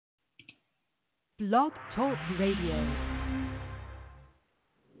Blog Talk Radio.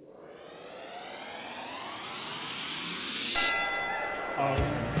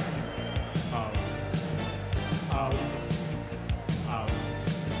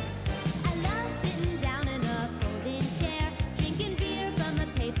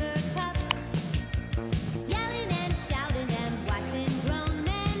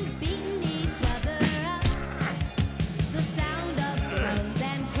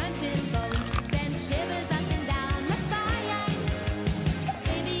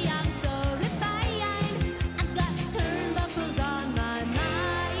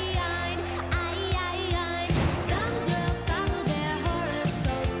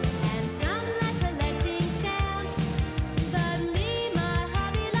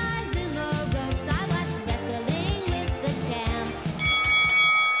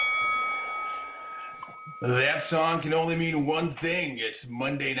 That song can only mean one thing. It's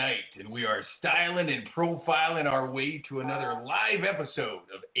Monday night, and we are styling and profiling our way to another live episode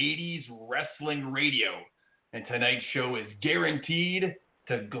of 80s Wrestling Radio. And tonight's show is guaranteed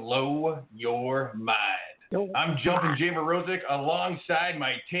to glow your mind. I'm Jumpin' Jay Morozic alongside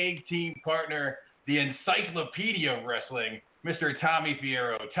my tag team partner, the Encyclopedia of Wrestling, Mr. Tommy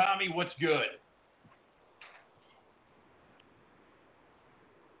Fierro. Tommy, what's good?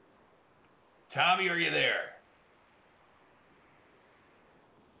 Tommy, are you there?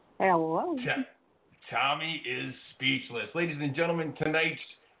 Hello. Tommy is speechless. Ladies and gentlemen, tonight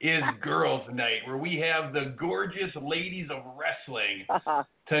is Girls' Night, where we have the gorgeous ladies of wrestling.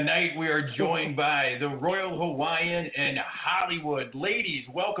 Tonight we are joined by the Royal Hawaiian and Hollywood. Ladies,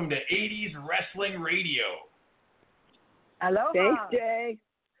 welcome to 80s Wrestling Radio. Aloha. Thanks, Jay.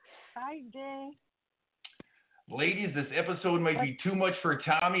 Hi, Jay. Ladies, this episode might be too much for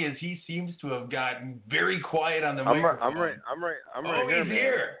Tommy, as he seems to have gotten very quiet on the I'm microphone. I'm right Oh, here, he's man.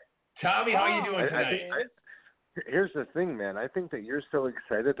 here. Tommy, how you doing tonight? Here's the thing, man. I think that you're so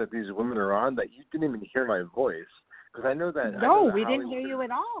excited that these women are on that you didn't even hear my voice. Because I know that. No, we didn't hear you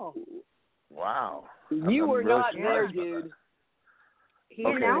at all. Wow. You were really not there, surprised about dude. He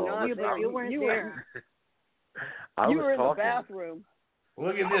Okay, announced well, you, but you weren't you there. You was were in talking. the bathroom.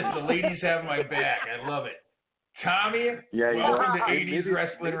 Look at this. The ladies have my back. I love it. Tommy, Yeah, welcome to maybe- 80s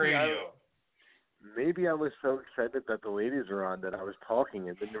Wrestling Radio. Maybe I was so excited that the ladies were on that I was talking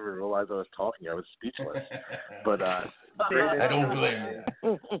and didn't even realize I was talking. I was speechless. But I don't blame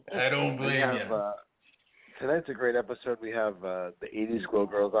you. I don't blame you. Tonight's a great episode. We have the 80s Glow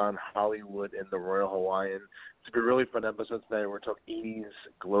Girls on, Hollywood and the Royal Hawaiian. It's going to be a really fun episode tonight. We're talking 80s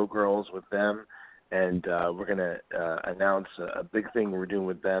Glow Girls with them, and we're going to announce a big thing we're doing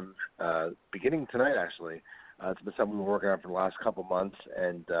with them beginning tonight, actually. It's been something we've been working on for the last couple months,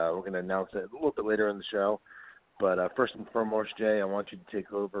 and we're going to announce it a little bit later in the show. But first and foremost, Jay, I want you to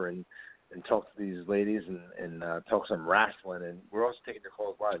take over and talk to these ladies and talk some wrestling. And we're also taking your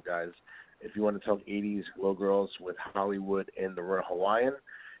calls live, guys. If you want to talk 80s Glow Girls with Hollywood and the Royal Hawaiian,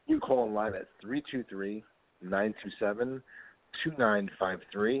 you can call in live at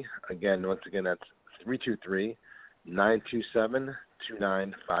 323-927-2953. Again, once again, that's 323-927-2953.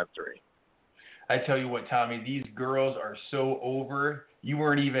 I tell you what, Tommy, these girls are so over. You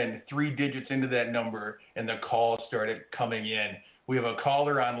weren't even 3 digits into that number, and the calls started coming in. We have a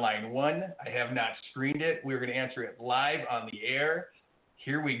caller on line 1. I have not screened it. We're going to answer it live on the air.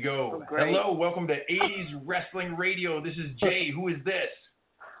 Here we go. Oh, great. Hello, welcome to 80s Wrestling Radio. This is Jay. Who is this?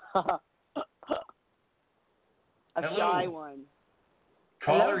 A Hello. shy one.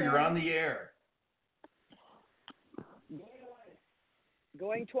 Caller, Hello. you're on the air.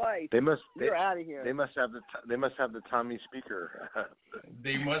 Going twice. You're out of here. They must have the Tommy speaker.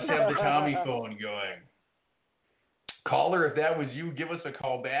 They must have the Tommy phone going. Caller, if that was you, give us a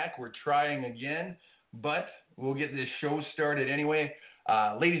call back. We're trying again, but we'll get this show started anyway.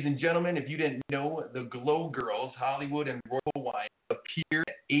 Ladies and gentlemen, if you didn't know, the Glow Girls, Hollywood and Royal Hawaiian, appeared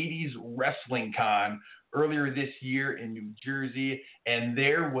at 80s Wrestling Con earlier this year in New Jersey, and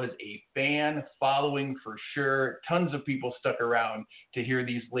there was a fan following for sure. Tons of people stuck around to hear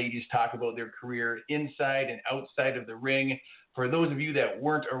these ladies talk about their career inside and outside of the ring. For those of you that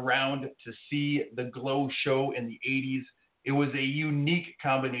weren't around to see the Glow show in the 80s, it was a unique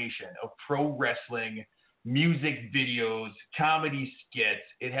combination of pro wrestling, music videos, comedy skits.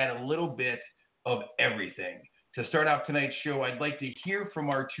 It had a little bit of everything. To start off tonight's show, I'd like to hear from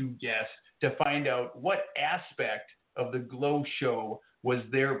our two guests to find out what aspect of the Glow show was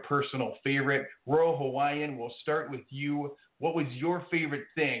their personal favorite. Royal Hawaiian, we'll start with you. What was your favorite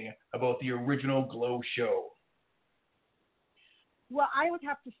thing about the original Glow show? Well, I would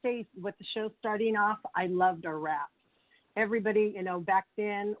have to say with the show starting off, I loved our raps. Everybody, back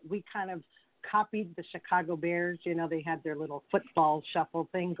then we kind of copied the Chicago Bears. You know, they had their little football shuffle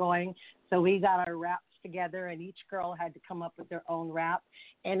thing going. So we got our raps together, and each girl had to come up with their own rap.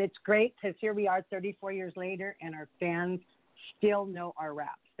 And it's great because here we are 34 years later, and our fans still know our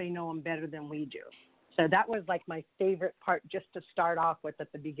raps. They know them better than we do. So that was like my favorite part just to start off with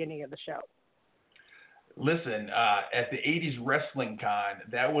at the beginning of the show. Listen, at the 80s Wrestling Con,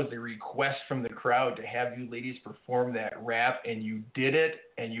 that was a request from the crowd to have you ladies perform that rap, and you did it,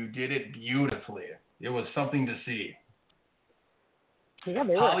 and you did it beautifully. It was something to see. Yeah,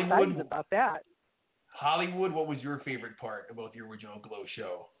 they were excited about that. Hollywood, what was your favorite part about the original Glow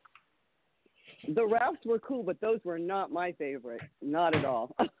show? The raps were cool, but those were not my favorite. Not at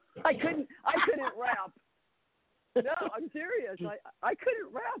all. I couldn't rap. No, I'm serious. I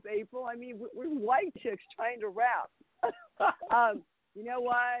couldn't rap, April. I mean, we're white chicks trying to rap. You know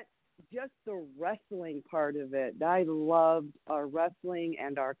what? Just the wrestling part of it. I loved our wrestling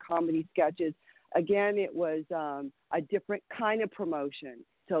and our comedy sketches. Again, it was a different kind of promotion,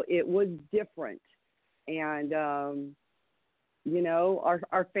 so it was different. And, you know,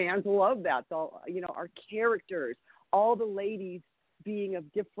 our fans love that. So, you know, our characters, all the ladies being of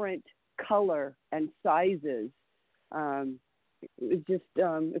different color and sizes. It was just,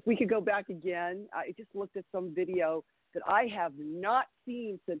 if we could go back again, I just looked at some video that I have not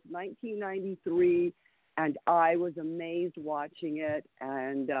seen since 1993, and I was amazed watching it.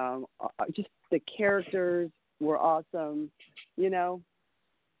 And just the characters were awesome, you know.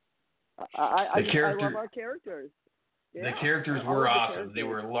 I love our characters. Yeah, the characters were awesome. They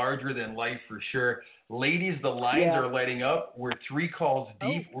were larger than life for sure. Ladies, the lines are lighting up. We're 3 calls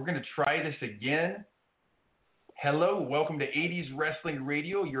deep. We're going to try this again. Hello, welcome to 80s Wrestling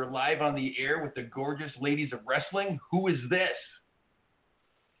Radio. You're live on the air with the gorgeous ladies of wrestling. Who is this?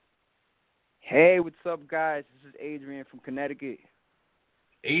 Hey, what's up, guys? This is Adrian from Connecticut.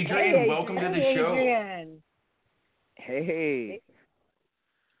 Adrian, welcome to the show. Adrian. Hey.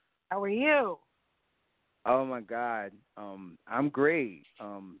 How are you? Oh, my God. I'm great.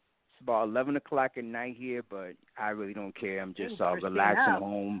 It's about 11 o'clock at night here, but I really don't care. I'm just relaxing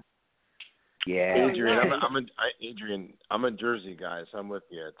home. Yeah, Adrian, I'm a Jersey guy, so I'm with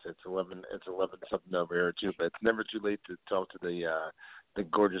you. It's 11 something over here too, but it's never too late to talk to the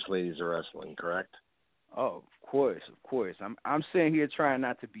gorgeous ladies of wrestling, correct? Oh, of course. I'm sitting here trying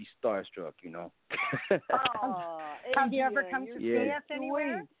not to be starstruck, you know. Have you ever come to see us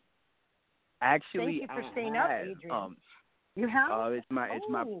anywhere? Actually, thank you for staying up, Adrian. You have?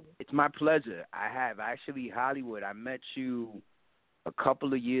 It's my pleasure. I have actually. Hollywood. I met you a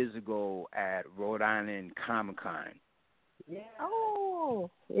couple of years ago at Rhode Island Comic-Con. Yeah.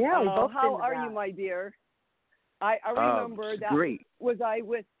 Oh, yeah. How are you, my dear? I remember that. Great. Was I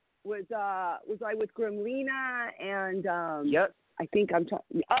with Grimlina and Yep. I think I'm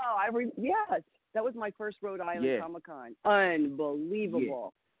talking. Yes, that was my first Rhode Island Comic-Con.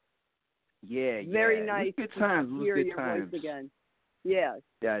 Unbelievable. Yeah. Very nice. Good times. Hear your voice again. Yes.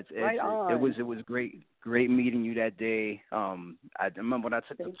 Yeah, it was great meeting you that day. I remember when I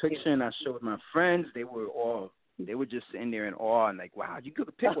took the picture and I showed my friends. They were just sitting there in awe and like, wow, you took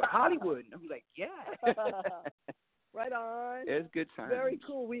a picture with Hollywood. And I'm like, yeah. Right on. It's good times. Very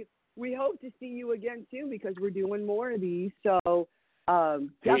cool. We hope to see you again soon because we're doing more of these. So, hey,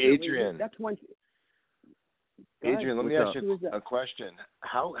 Adrian. That's one. Adrian, let me ask you a question.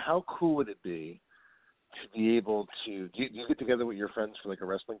 How cool would it be to be able to do you get together with your friends for like a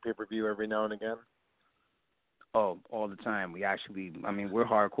wrestling pay-per-view every now and again? Oh, all the time. We actually, we're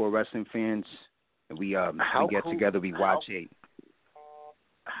hardcore wrestling fans. We get together, we watch it.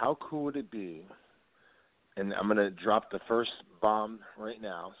 How cool would it be? And I'm going to drop the first bomb right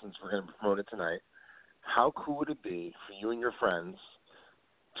now since we're going to promote it tonight. How cool would it be for you and your friends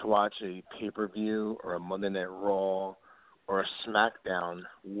to watch a pay-per-view or a Monday Night Raw or a SmackDown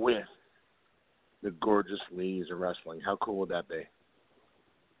with the gorgeous ladies of wrestling? How cool would that be?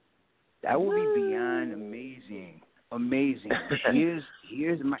 That would be beyond amazing. Here's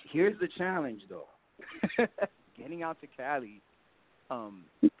the challenge though. Getting out to Cali.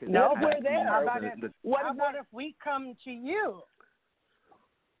 No, we're there. How about if we come to you?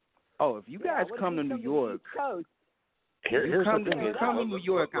 Oh, if you guys come to New York. Here's come the thing. Come to New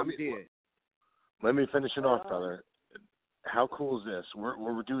York, I'm there. Let me finish it off, brother. How cool is this?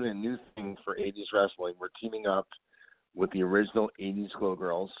 We're doing a new thing for 80s wrestling. We're teaming up with the original 80s Glow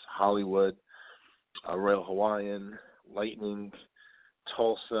Girls, Hollywood, Royal Hawaiian, Lightning,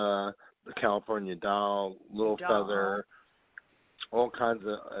 Tulsa, the California Doll, Little Feather, all kinds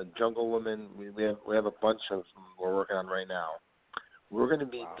of Jungle Women. We have a bunch of them we're working on right now. We're going to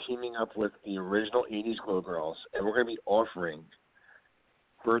be teaming up with the original 80s Glow Girls, and we're going to be offering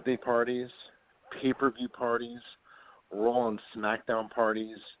birthday parties pay-per-view parties, Raw and SmackDown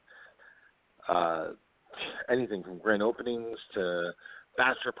parties, anything from grand openings to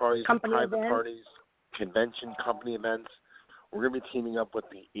bachelor parties, Company private events. parties, convention, company events. We're going to be teaming up with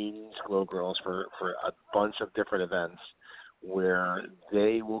the 80s Glow Girls for a bunch of different events where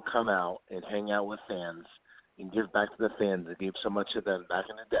they will come out and hang out with fans and give back to the fans that gave so much to them back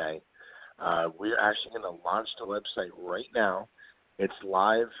in the day. We're actually going to launch the website right now. It's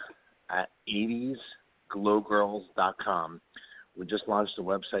live at 80sglowgirls.com. We just launched the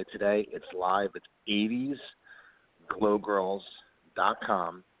website today. It's live. It's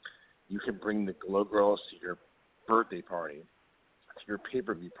 80sglowgirls.com. You can bring the Glow Girls to your birthday party, to your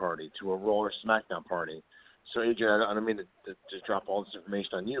pay-per-view party, to a Raw or SmackDown party. So, Adrian, I don't mean to just drop all this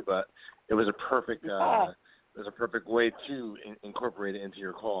information on you, but it was a perfect way to incorporate it into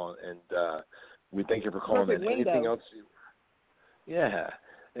your call. And we thank you for calling in. Anything else?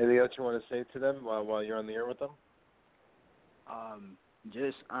 Anything else you want to say to them while you're on the air with them?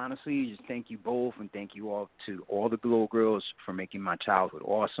 Just honestly, just thank you both, and thank you all to all the Glow Girls for making my childhood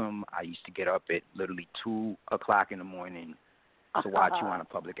awesome. I used to get up at literally 2 o'clock in the morning to watch you on a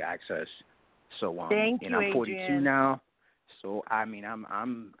public access. So thank and you, I'm 42 Adrian. now. So I mean,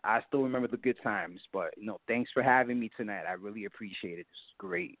 I still remember the good times. But thanks for having me tonight. I really appreciate it. It's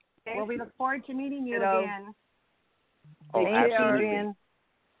great. Well, we look forward to meeting you again. Oh, Thank absolutely. you, Adrian.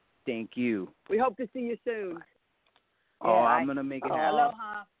 Thank you. We hope to see you soon. Oh, I'm gonna make it happen.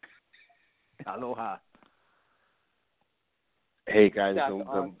 Aloha. Aloha. Hey guys,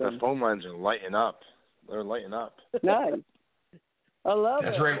 Awesome. the phone lines are lighting up. They're lighting up. Nice. I love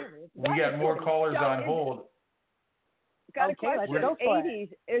That's it. right. We got more callers on hold. Got a Okay, let's question. go for it.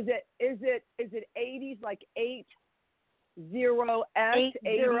 80s. Is it 80s like 80s? 80s.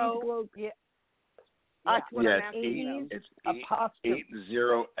 Yeah. That's what Yeah, I'm asking. it's Apostrophe.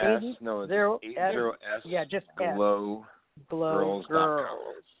 80S. No, it's 80S. Yeah, just glowgirls.com.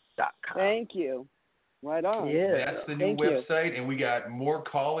 Thank you. Right on. Yeah. That's the new Thank you. website, and we got more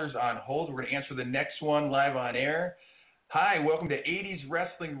callers on hold. We're going to answer the next one live on air. Hi, welcome to 80s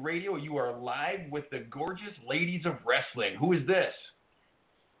Wrestling Radio. You are live with the gorgeous ladies of wrestling. Who is this?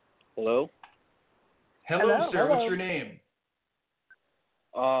 Hello? Hello, sir. hello. What's your name?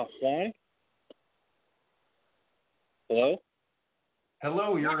 Juan? Hello?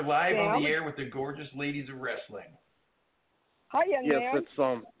 Hello, you're live on Sam? the air with the gorgeous ladies of wrestling. Hi, young Yes, man.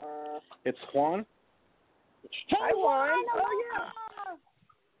 it's Juan. Hi, Juan. Oh, yeah.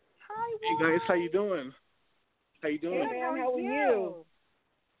 Hi, Hey guys, how you doing? How you doing? Hey, man, how are you?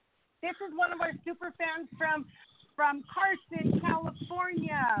 This is one of our super fans from Carson,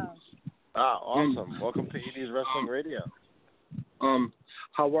 California. Awesome. Welcome to 80s Wrestling Radio.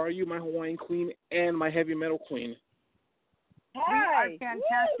 How are you, my Hawaiian queen and my heavy metal queen? Hi. We are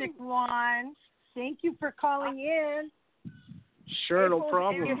fantastic, Juan. Thank you for calling in. Sure, no April's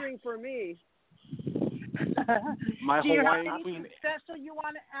problem. answering for me. My Do you have Hawaiian anything queen. special you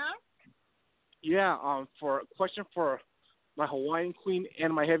want to ask? Yeah, for a question for my Hawaiian queen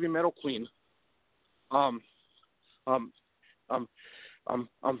and my heavy metal queen.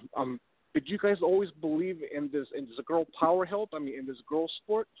 Did you guys always believe in this girl power help? I mean, in this girl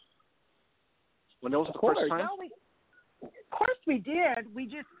sport? When that was the first time? No, of course we did. We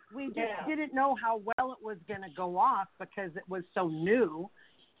just didn't know how well it was going to go off because it was so new.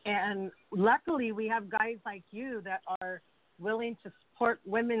 And luckily, we have guys like you that are willing to support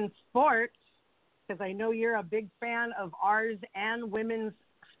women's sports, because I know you're a big fan of ours and women's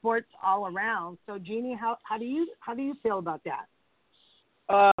sports all around. So, Jeannie, how do you feel about that?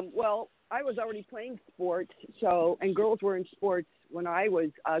 Well, I was already playing sports, and girls were in sports when I was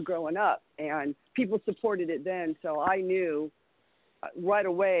growing up, and people supported it then. So I knew right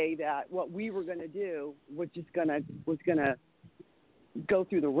away that what we were going to do was gonna go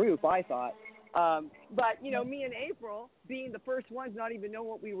through the roof, I thought. But me and April, being the first ones, not even know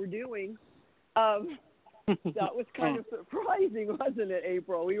what we were doing, that was kind of surprising, wasn't it,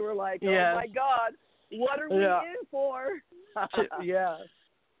 April? We were like, oh my God, what are we in for? Yeah.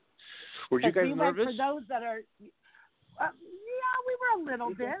 Were you guys nervous? For those that are, we were a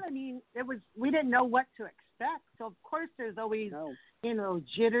little bit. I mean, we didn't know what to expect. So of course, there's always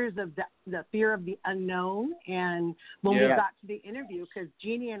jitters of the fear of the unknown. And when we got to the interview, because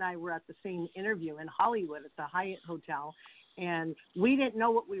Jeannie and I were at the same interview in Hollywood at the Hyatt Hotel, and we didn't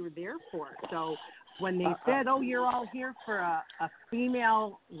know what we were there for. So when they said, "Oh, you're all here for a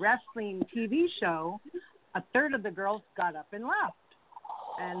female wrestling TV show," a third of the girls got up and left.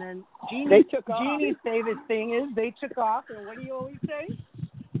 And then Jeannie's famous thing is they took off. And what do you always say?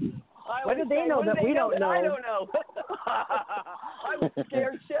 What do they know that we don't know? I don't know. I was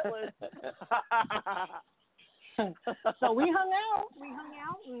scared shitless. So we hung out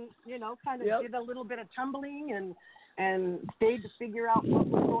and, kind of did a little bit of tumbling and stayed to figure out what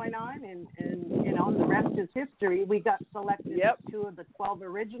was going on. And the rest is history. We got selected as 2 of the 12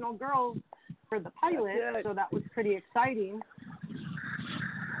 original girls for the pilot. So that was pretty exciting.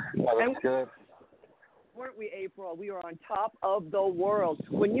 That was good. Weren't we, April? We were on top of the world.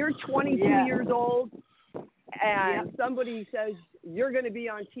 When you're 22 years old and somebody says you're going to be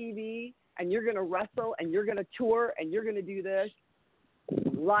on TV and you're going to wrestle and you're going to tour and you're going to do this,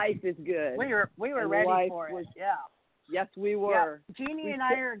 life is good. We were ready for it. Yes, we were. Yeah. Jeannie and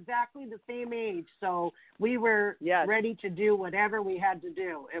I are exactly the same age, so we were ready to do whatever we had to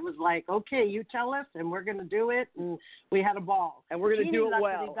do. It was like, okay, you tell us, and we're going to do it, and we had a ball. And we're going to do it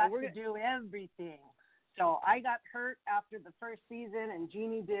well. Got to do everything. So I got hurt after the first season, and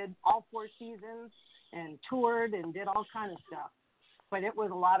Jeannie did all 4 seasons and toured and did all kind of stuff. But it was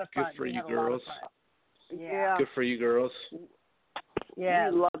a lot of fun. Good for you girls. Yeah. Good for you girls. Yeah.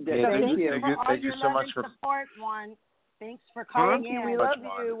 We loved it. Yeah, Thank you. Thank you so much for support, Juan. Thanks for calling in. We love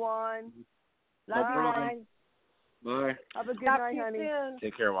you, Juan. Love you, Juan. Bye. Have a good night, honey. Soon.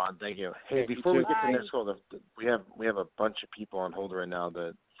 Take care, Juan. Thank you. Hey, before we get to the next call, we have a bunch of people on hold right now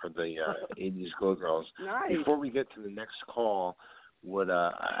for the 80s Glow Girls. Nice. Before we get to the next call,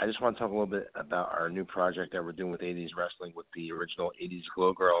 I just want to talk a little bit about our new project that we're doing with 80s Wrestling with the original 80s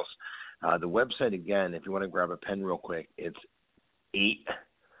Glow Girls. The website, again, if you want to grab a pen real quick, it's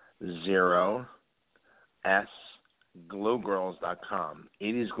 80sglowgirls.com,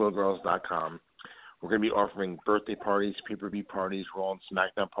 80sglowgirls.com. We're going to be offering birthday parties, pay-per-view parties, Raw and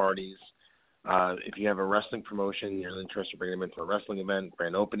SmackDown parties. If you have a wrestling promotion, you're interested in bringing them into a wrestling event,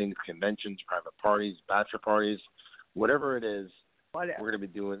 grand openings, conventions, private parties, bachelor parties, whatever it is, we're going to be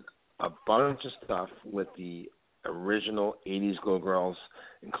doing a bunch of stuff with the original 80s Glow Girls,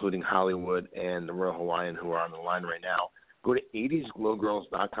 including Hollywood and the Royal Hawaiian, who are on the line right now. Go to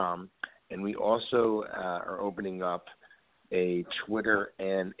 80sglowgirls.com, and we also are opening up a Twitter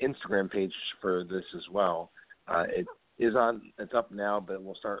and Instagram page for this as well. It's up now, but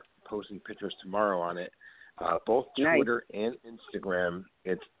we'll start posting pictures tomorrow on it. Both Twitter and Instagram,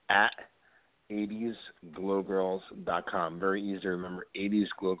 it's at 80sglowgirls.com. Very easy to remember,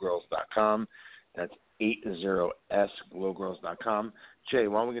 80sglowgirls.com. That's 80sglowgirls.com. Jay,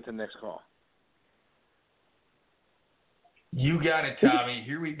 why don't we get to the next call? You got it, Tommy.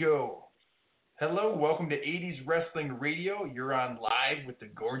 Here we go. Hello, welcome to 80s Wrestling Radio. You're on live with the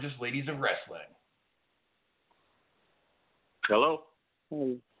gorgeous ladies of wrestling. Hello.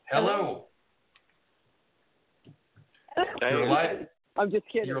 Hello. You're live. I'm just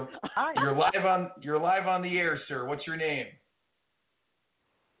kidding. You're live on the air, sir. What's your name?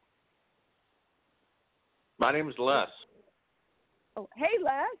 My name is Les. Oh, hey,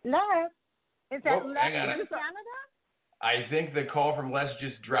 Les. Les. Is that Les hang on. in Canada? I think the call from Les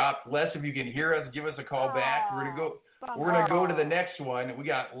just dropped. Les, if you can hear us, give us a call back. We're gonna go to the next one. We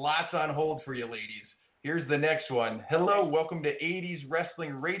got lots on hold for you, ladies. Here's the next one. Hello, welcome to 80s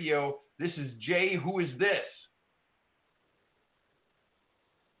Wrestling Radio. This is Jay. Who is this?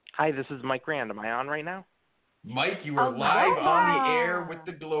 Hi, this is Mike Rand. Am I on right now? Mike, you are live on the air with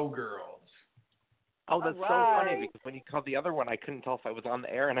the Glow Girls. Oh, that's so funny because when you called the other one, I couldn't tell if I was on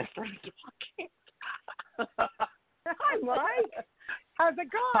the air, and I started talking. Hi, Mike. How's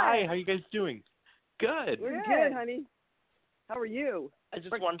it going? Hi, how you guys doing? Good. We're good, honey. How are you? I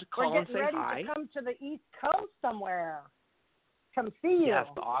just wanted to call and say ready hi. To come to the East Coast somewhere. Come see you. Yes,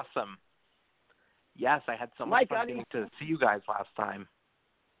 awesome. Yes, I had so much fun getting to see you guys last time.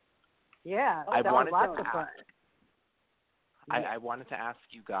 Yeah, I wanted lots of fun. I wanted to ask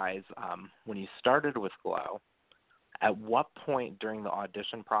you guys, when you started with Glow, at what point during the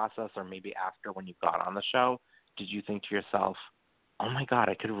audition process or maybe after when you got on the show did you think to yourself, oh, my God,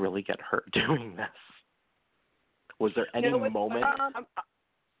 I could really get hurt doing this? Was there any moment?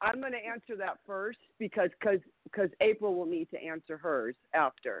 I'm going to answer that first because April will need to answer hers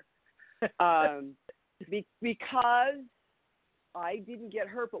after. Because I didn't get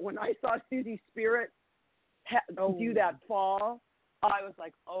hurt, but when I saw Susie Spirit do that fall, I was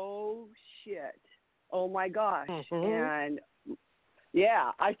like, oh, shit. Oh, my gosh. And,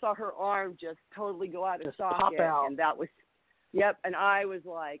 yeah, I saw her arm just totally go out of socket. Pop out. And that was, and I was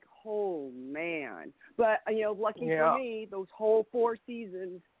like, oh, man. But, lucky for me, those whole 4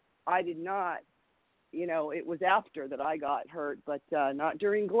 seasons, I did not, it was after that I got hurt, but not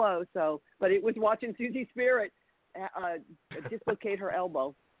during Glow. So, but it was watching Susie Spirit dislocate her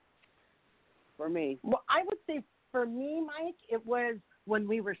elbow for me. Well, I would say for me, Mike, it was when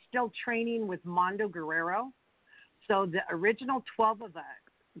we were still training with Mondo Guerrero. So the original 12 of us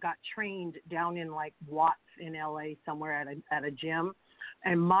got trained down in like Watts in LA somewhere at a gym.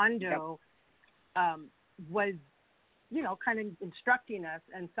 And Mondo was, you know, kind of instructing us.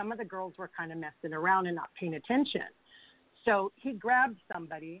 And some of the girls were kind of messing around and not paying attention. So he grabbed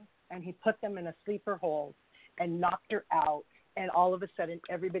somebody and he put them in a sleeper hold and knocked her out. And all of a sudden,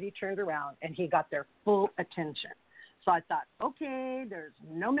 everybody turned around and he got their full attention. So I thought, okay, there's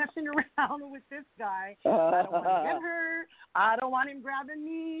no messing around with this guy. I don't want to get hurt. I don't want him grabbing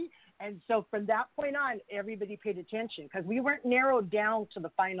me. And so from that point on, everybody paid attention because we weren't narrowed down to the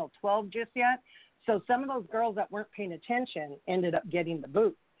final 12 just yet. So some of those girls that weren't paying attention ended up getting the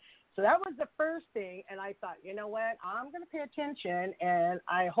boot. So that was the first thing. And I thought, you know what, I'm going to pay attention and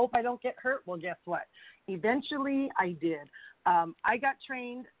I hope I don't get hurt. Well, guess what? Eventually I did. I got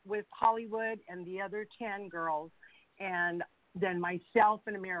trained with Hollywood and the other 10 girls. And then myself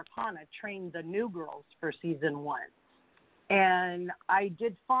and Americana trained the new girls for season 1. And I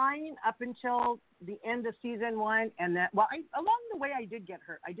did fine up until the end of season 1. And that, along the way, I did get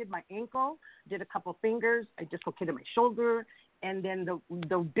hurt. I did my ankle, did a couple fingers, I dislocated my shoulder, and then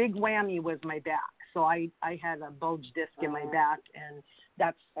the big whammy was my back. So I had a bulge disc in my back, and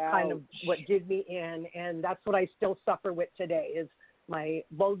that's kind of what did me in. And that's what I still suffer with today is my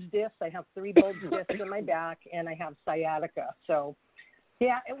bulge disc. I have 3 bulge discs in my back, and I have sciatica. So,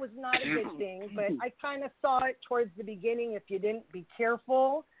 yeah, it was not a good thing, but I kind of saw it towards the beginning if you didn't be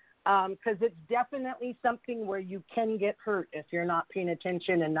careful, because it's definitely something where you can get hurt if you're not paying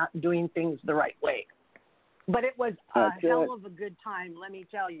attention and not doing things the right way. But it was a hell of a good time, let me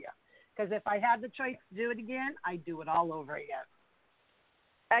tell you, because if I had the choice to do it again, I'd do it all over again.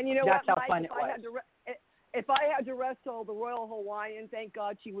 And you know that's what, how Mike, fun it was. If I had to wrestle the Royal Hawaiian, thank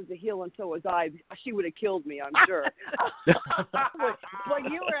God she was a heel and so was I. She would have killed me, I'm sure. Well,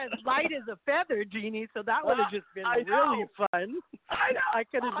 you were as light as a feather, Jeannie, so that would have just been really fun. I know. I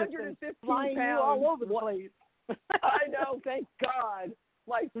could have just been flying you all over the place. I know, thank God.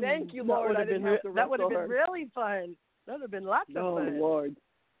 Like, thank you, Lord. That would have been really fun. That would have been lots of fun. Oh, Lord.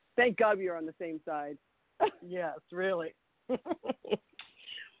 Thank God we are on the same side. Yes, really.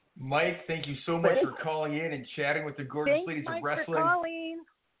 Mike, thank you so much for calling in and chatting with the gorgeous ladies of wrestling. Thanks, Mike, for calling.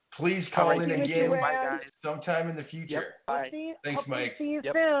 Please call in again guys. sometime in the future. Yep. Bye. Thanks, Mike. See you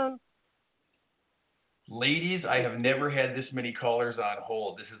soon. Ladies, I have never had this many callers on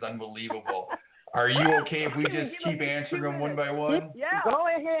hold. This is unbelievable. Are you okay if we just keep answering them one by one? Yeah. Go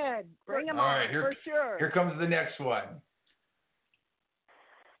ahead. Bring them on, for sure. Here comes the next one.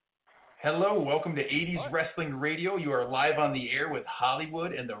 Hello, welcome to 80s Wrestling Radio. You are live on the air with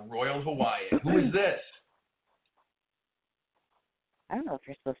Hollywood and the Royal Hawaiian. Who is this? I don't know if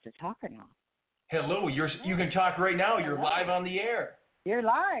you're supposed to talk or not. Hello, you can talk right now. You're live on the air. You're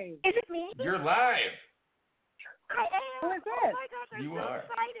live. Is it me? You're live. I am. Who is it? Oh my gosh, I'm You so are.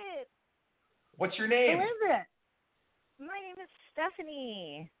 excited. What's your name? Who is it? My name is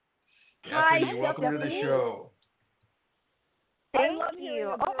Stephanie. Stephanie, Hi, welcome to the show. Thank I love you.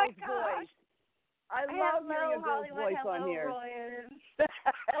 A Oh my girl's gosh. voice. I love hearing a girl's Hollywood. voice Hello, on here. Ryan.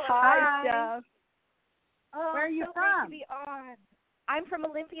 Hi, Steph. Oh, Where are you so from? Great to be on. I'm from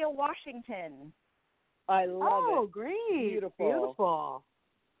Olympia, Washington. I love it. Oh, great. Beautiful.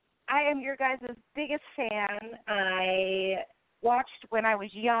 I am your guys' biggest fan. I watched when I was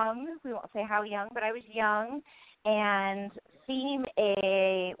young. We won't say how young, but I was young. And seeing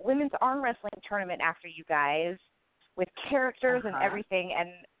a women's arm wrestling tournament after you guys with characters and everything. And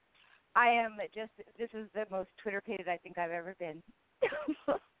I am just, this is the most Twitter-pated I think I've ever been.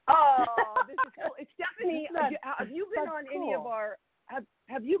 Oh, this is cool. Stephanie, have you been on any of our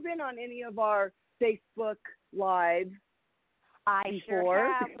have you been on any of our Facebook Live? I before?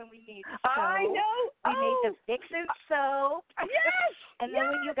 sure have when we made soap. I know. We made the Vixen soap. Yes. And then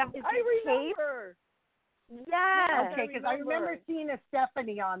when you guys did I remember. tape. Yes. Okay, because I remember seeing a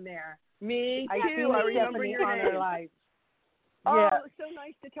Stephanie on there. Me I too. I remember Stephanie your on name. her live. Oh, Yeah. it was so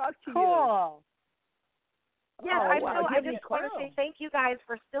nice to talk to you. Cool. Yes, Oh, wow. I just want to say thank you guys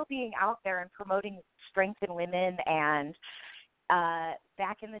for still being out there and promoting strength in women, and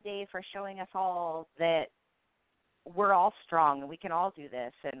back in the day for showing us all that we're all strong and we can all do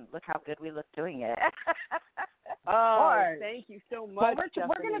this, and look how good we look doing it. Oh, thank you so much, Well,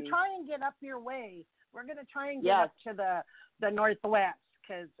 we're going to try and get up your way. We're going to try and get Yes. up to the Northwest,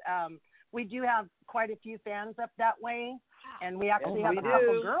 because we do have quite a few fans up that way. And we actually have a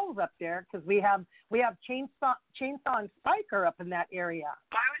couple girls up there, because we have Chainsaw and Spike are up in that area.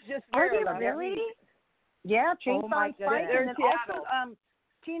 I was just Are there. they really? Yeah, Chainsaw and Spike, They're and then in Seattle. also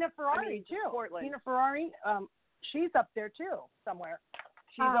Tina Ferrari too. Portland. Tina Ferrari, she's up there too somewhere.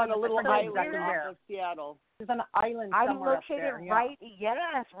 She's on a little island there. off of Seattle. She's on an island I'm somewhere located up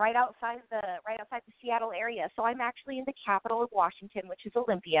there, right outside the Seattle area. So I'm actually in the capital of Washington, which is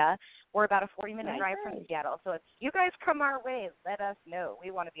Olympia. We're about a 40-minute drive from Seattle. So if you guys come our way, let us know.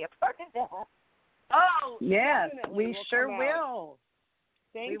 We want to be a part of that. Oh, yes, definitely. we We'll sure come out. will.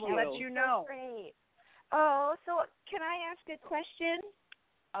 Thank we will you. let you know. Great. Oh, so can I ask a question?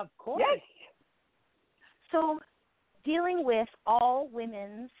 Of course. Yes. So, dealing with all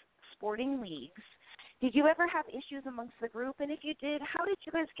women's sporting leagues, did you ever have issues amongst the group? And if you did, how did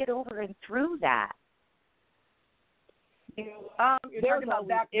you guys get over and through that? You're There's talking about always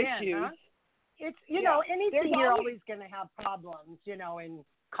back issues. then, huh? It's know anything you're always going to have problems, and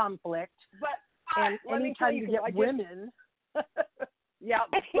conflict. But and let me tell anytime you get women. Yeah,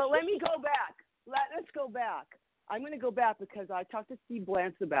 but let me go back. Let's go back. I'm going to go back because I talked to Steve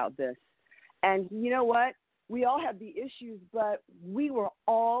Blance about this. And you know what? We all have the issues, but we were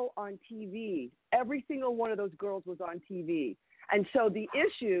all on TV. Every single one of those girls was on TV. And so the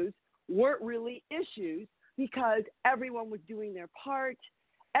issues weren't really issues because everyone was doing their part.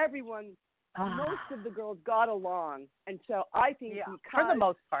 Most of the girls got along. And so I think because for the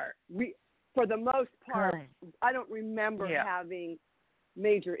most part. For the most part, I don't remember having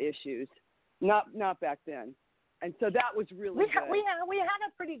major issues. Not back then. And so that was really good. We had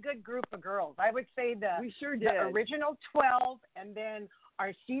a pretty good group of girls. I would say we sure did. The original 12 and then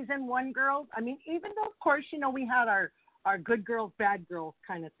our season 1 girls. I mean, even though, of course, we had our good girls, bad girls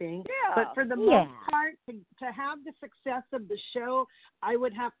kind of thing. Yeah. But for the most part, to have the success of the show, I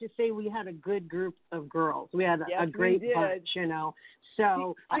would have to say we had a good group of girls. We had a great bunch,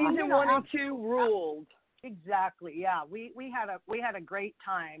 So season 1 and 2 ruled. Exactly. Yeah. We had a great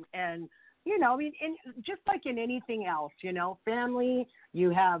time. And just like in anything else, family,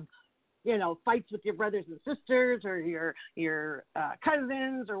 you have, fights with your brothers and sisters or your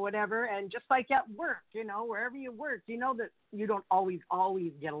cousins or whatever. And just like at work, wherever you work, that you don't always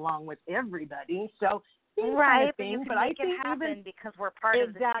get along with everybody. So right, kind of but you thing. can But make it happen because we're part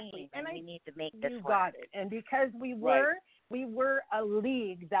of the team, and we need to make this you work. got it. And because we were a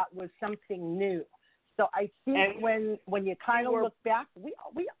league that was something new. So I think when you kind of look back, we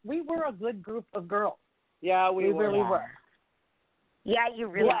were a good group of girls. Yeah, we really were. Yeah, you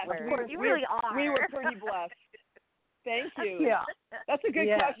really were. You really are. We were pretty blessed. Thank you. Yeah. That's a good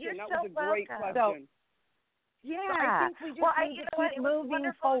question. You're that was a great welcome. question. So I think we just need to keep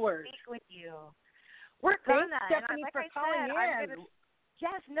moving forward. To speak with you. We're gonna. Thanks, Stephanie, like for I calling said, in.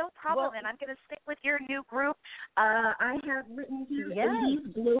 Yes, no problem. And I'm going to stick with your new group. I have written here,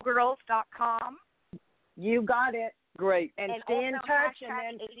 ADSGlowGirls.com. You got it. Great. And stay in touch.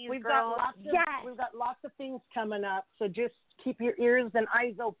 And then we've got lots of things coming up. So just keep your ears and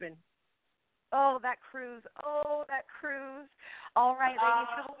eyes open. Oh, that cruise. All right, ladies,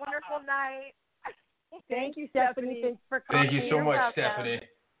 have a wonderful night. Thank you, Stephanie. Thanks for calling. Thank you so much, Stephanie.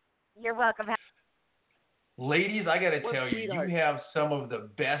 You're welcome. Ladies, I got to tell you, you have some of the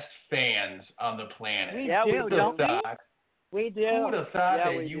best fans on the planet. We do, don't we? We do. Who would have thought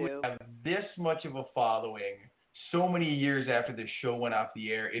that you would have this much of a following so many years after the show went off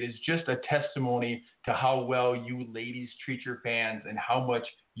the air? It is just a testimony to how well you ladies treat your fans and how much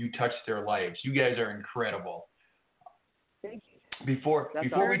you touch their lives. You guys are incredible. Thank you. Before we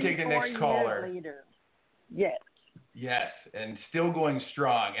take the next caller. Yes, and still going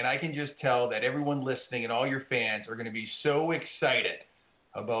strong. And I can just tell that everyone listening and all your fans are going to be so excited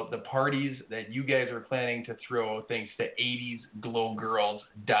about the parties that you guys are planning to throw thanks to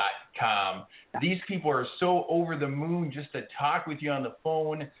 80sglowgirls.com. These people are so over the moon just to talk with you on the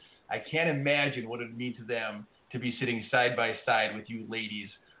phone. I can't imagine what it would mean to them to be sitting side by side with you ladies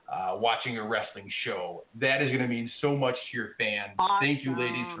watching a wrestling show. That is going to mean so much to your fans. Awesome. Thank you,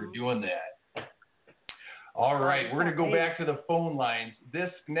 ladies, for doing that. All right, we're going to go back to the phone lines. This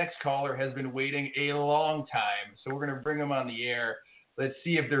next caller has been waiting a long time, so we're going to bring them on the air. Let's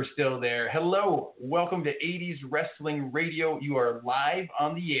see if they're still there. Hello, welcome to 80s Wrestling Radio. You are live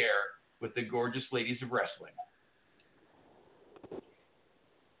on the air with the gorgeous ladies of wrestling.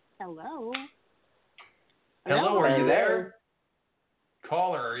 Hello. Hello, are you there?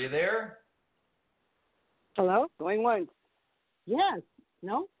 Caller, are you there? Hello? Going once. Yes.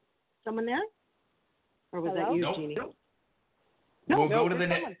 No? Someone there? Or was that you, nope. Jeannie? No, we'll go to the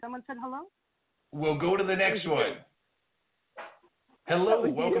next. Someone said hello? We'll go to the next one. Hello,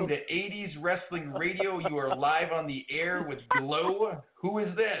 welcome to 80s Wrestling Radio. You are live on the air with Glow. Who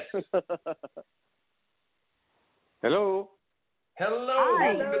is this? Hello. Hello,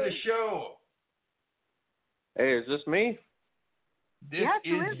 welcome to the show. Hey, is this me? This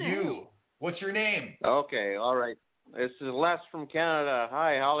is you. What's your name? Okay, all right. This is Les from Canada.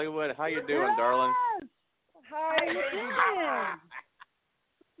 Hi, Hollywood. How you doing, darling? Hi, Adrian.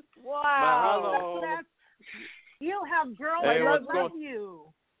 Wow. Hello. You have girls Hey, that what's love going-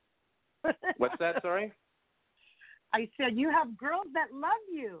 you. What's that, sorry? I said you have girls that love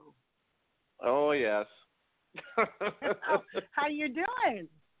you. Oh, yes. How you doing?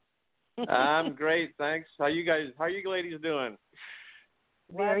 I'm great, thanks. How you ladies doing?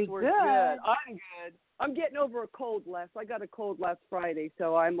 Very We're good. I'm good. I'm getting over a cold, Les. I got a cold last Friday,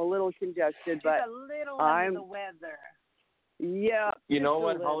 so I'm a little congested, Just but a little under the weather. yeah. You know just a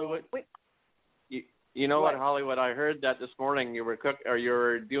what, little. Hollywood? Wait, You know what? what, Hollywood? I heard that this morning you were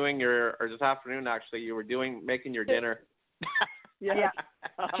this afternoon actually, you were making your dinner. Yeah.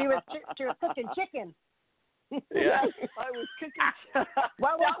 She was cooking chicken. Yeah. I was cooking.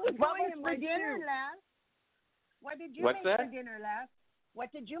 What That was was going in for my dinner, soup. Les? What did you What's make that? for dinner, Les? What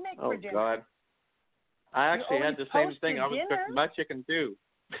did you make Oh, for dinner? God. I actually You had the always same thing. post I was your cooking my chicken too.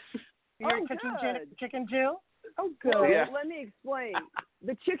 You're Oh, cooking good. chicken too? Oh, good. Well, Yeah. let me explain.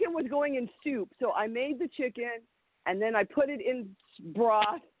 The chicken was going in soup, so I made the chicken, and then I put it in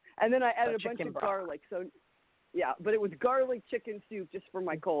broth, and then I added a bunch chicken of broth. garlic. So, yeah, but it was garlic chicken soup just for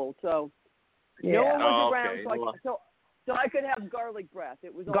my cold. So Yeah. no one was Oh, around, okay. so I could have garlic breath.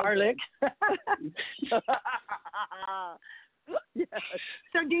 It was all Garlic. good. Yes.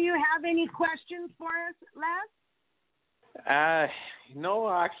 So do you have any questions for us, Les? No,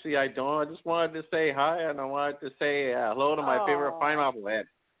 actually I don't. I just wanted to say hi, and I wanted to say hello to my favorite pineapple head.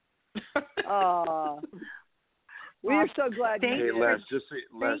 We're so glad Thank you Hey, you. Les, just so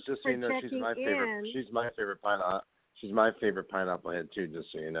you know, for she's my checking favorite. in. She's my favorite pineapple. She's my favorite pineapple head too. Just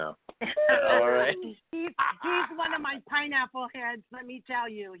so you know. All right. He's one of my pineapple heads. Let me tell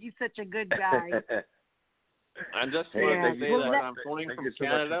you, he's such a good guy. I just Hey, wanted thank to say you that so much. I'm phoning Thank from you so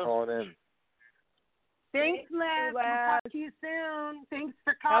much Canada. for calling in. Thanks, Les. Les. We'll talk to you soon. Thanks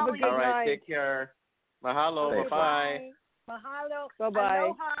for Have a calling. good All right, night. take care. Mahalo. Thanks. Bye. Mahalo. Bye-bye.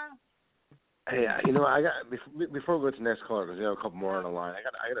 Aloha. Hey, I got before we go to the next caller because we have a couple more on the line. I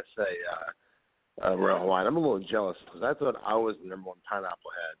gotta say, Royal Hawaiian, I'm a little jealous because I thought I was the number one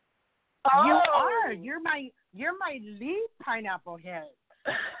pineapple head. You are. You're my lead pineapple head.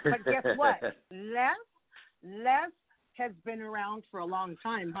 But guess what? Les has been around for a long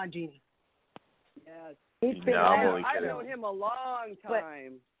time, huh, Jeannie? Yes. He's been No, I'm around. only I've kidding. known him a long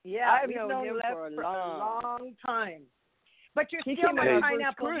time. Yeah, I've we've known him Les for a a long. long time. But you're He still came on my our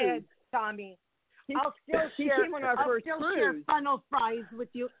pineapple first head, cruise. Tommy. He- I'll still he share. came on our I'll first still cruise. share funnel fries with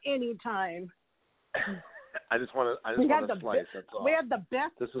you anytime. I just want a slice. That's all. We have the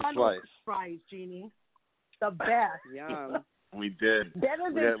best Just a funnel slice. fries, Jeannie. The best. Yum. We did. Better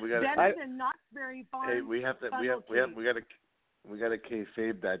than not very far. Hey, we got to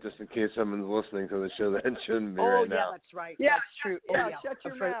kayfabe that just in case someone's listening to the show that shouldn't be right now. That's right. Yeah, that's true. yeah, shut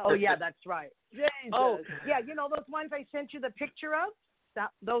your mouth. Oh, yeah, that's right. Jesus. Oh, yeah, you know those ones I sent you the picture of?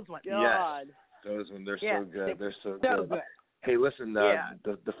 Those ones. God. Those ones, they're Yeah, so good. They're so So good. good. Hey, listen, Yeah.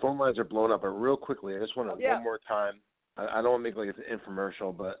 the phone lines are blowing up, but real quickly, I just want to Yeah. one more time. I don't want to make like it's an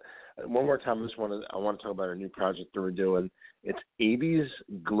infomercial, but one more time, I want to talk about our new project that we're doing. It's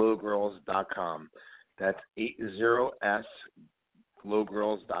 80sglowgirls.com. That's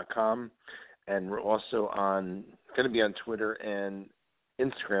 80sglowgirls.com, and we're also going to be on Twitter and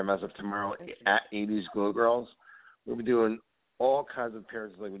Instagram as of tomorrow at 80sglowgirls. We'll be doing all kinds of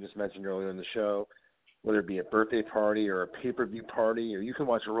appearances like we just mentioned earlier in the show, whether it be a birthday party or a pay-per-view party, or you can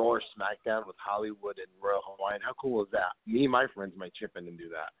watch a Raw or SmackDown with Hollywood and Royal Hawaiian. How cool is that? Me and my friends might chip in and do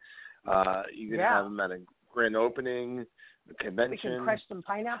that. You can have them at a grand opening, a convention, We can crush some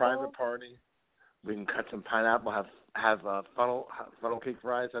pineapple. private party. We can cut some pineapple, have funnel cake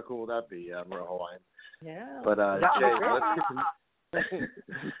fries. How cool would that be, Royal Hawaiian? Yeah. But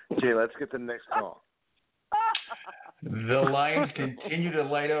Jay, let's get to the next call. The lines continue to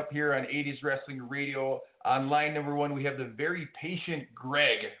light up here on 80s Wrestling Radio. On line number 1, we have the very patient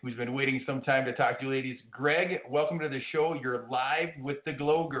Greg, who's been waiting some time to talk to you ladies. Greg, welcome to the show. You're live with the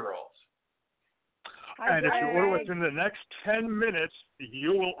Glow Girls. Hi, and if you Greg. order within the next 10 minutes,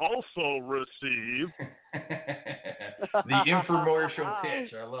 you will also receive The infomercial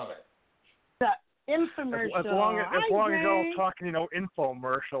pitch. I love it. The infomercial. As long as Hi, y'all Greg. talking,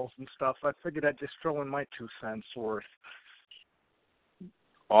 infomercials and stuff, I figured I'd just throw in my 2 cents worth.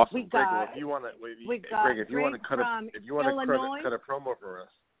 Awesome, We Greg. got- Well, if you want to, Greg if you want to cut a promo for us.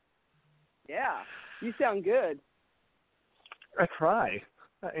 Yeah. You sound good. I try,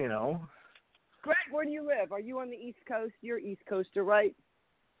 Greg, where do you live? Are you on the East Coast? You're East Coaster, right?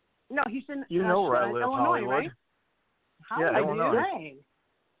 No, he's in You know where I live, Illinois, Hollywood. right? Yeah, Hollywood. Illinois. Dang.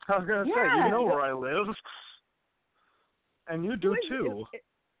 I was going to say, you know where I live. And you do, too.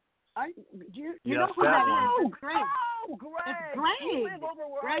 You yes, know who that is? It's Greg. Oh, Greg. It's Greg. You live over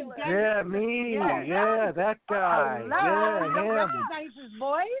where Greg I live. Yeah, me. Yeah, that guy. Hello. You don't Yeah, him. recognize his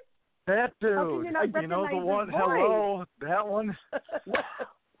voice? That dude. How can you not You know the recognize one, his voice? hello, that one.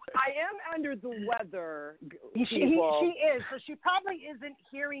 I am under the weather. She is, so she probably isn't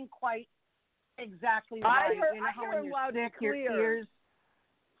hearing quite exactly right. I hear him loud and clear. Your ears.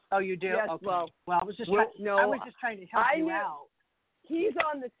 Oh, you do? Yes, okay. well, I was just I was just trying to help you out. He's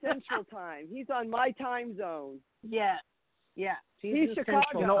on the Central Time. He's on my time zone. Yeah. He's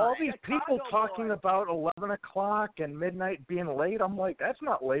Chicago. You know, all these Chicago people talking boy. about 11 o'clock and midnight being late, I'm like, that's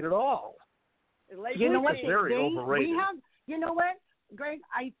not late at all. You know what? It's very overrated. We have, you know what, Greg?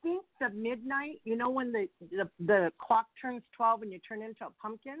 I think the midnight, you know, when the clock turns 12 and you turn into a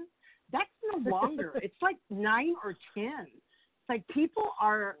pumpkin, that's no longer. It's like 9 or 10. It's like people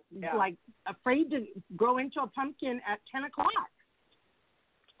are like afraid to grow into a pumpkin at 10 o'clock.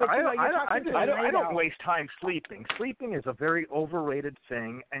 But, I don't waste time sleeping. Sleeping is a very overrated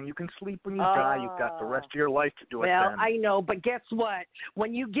thing, and you can sleep when you die. You've got the rest of your life to do it then. Well, I know, but guess what?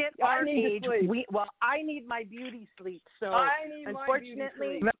 When you get our age, I need my beauty sleep. So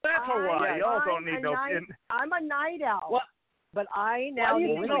unfortunately, no, that's a lie. Y'all don't need no. I'm a night owl, but I now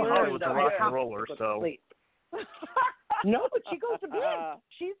need to learn Hollywood's a rock and roller, so. Sleep. No, but she goes to bed.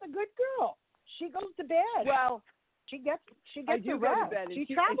 She's a good girl. She goes to bed. Well. She gets a rest. She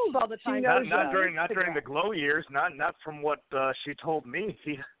travels all the time. Not during the glow years. Not from what she told me.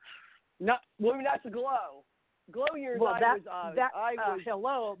 That's the glow. Glow years. Well,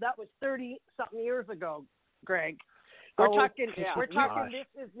 hello. That was 30-something years ago, Greg. We're talking. This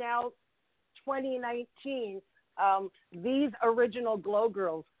is now 2019. These original glow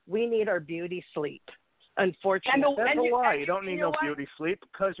girls. We need our beauty sleep. Unfortunately, that's a lie. You don't need no beauty sleep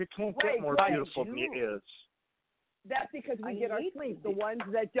because you can't get more beautiful than it is. That's because we get our sleep. The ones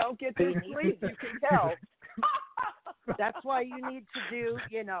that don't get their sleep, you can tell. That's why you need to do,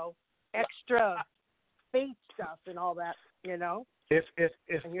 extra faith stuff and all that, If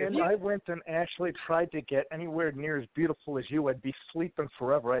I went and actually tried to get anywhere near as beautiful as you, I'd be sleeping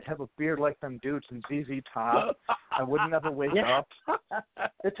forever. I'd have a beard like them dudes in ZZ Top. I would never wake up.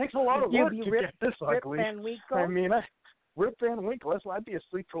 It takes a lot of work to get this ugly. I mean, Rip Van Winkle, I'd be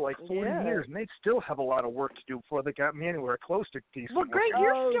asleep for like 40 years, and they'd still have a lot of work to do before they got me anywhere close to decent. Well, Greg,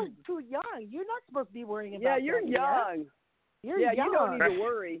 you're still too young. You're not supposed to be worrying about that. You're young. You're young. You don't need to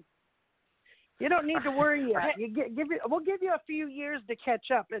worry. You don't need to worry yet. We'll give you a few years to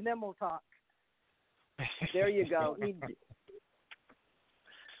catch up, and then we'll talk. There you go.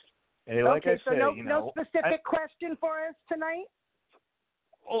 Hey, like I say, no specific question for us tonight?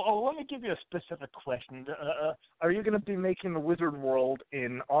 Oh, let me give you a specific question. Are you going to be making the Wizard World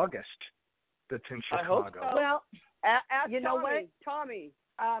in August? That's in Chicago. I hope so. Well, ask you know what, Tommy.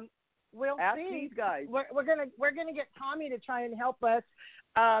 We'll ask see. These guys. We're gonna get Tommy to try and help us.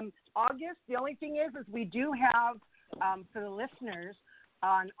 August. The only thing is we do have for the listeners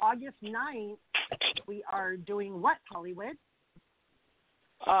on August 9th we are doing what, Hollywood?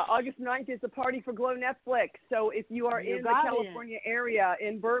 August 9th is the Party for Glow Netflix. So if you are in the California area,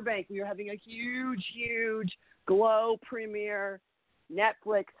 in Burbank, we are having a huge Glow premiere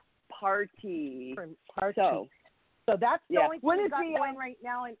Netflix party. So that's the only thing we got going right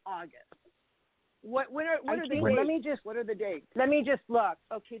now in August. What are the dates? What are the dates? Let me just look.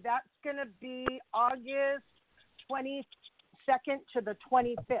 Okay, that's going to be August 22nd to the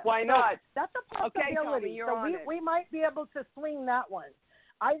 25th. Why not? So that's a possibility. Okay, Tommy, you're on it. We might be able to swing that one.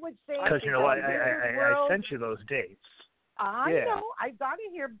 I would say because I sent you those dates. I know. I got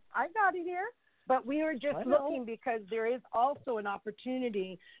it here. But we were just looking because there is also an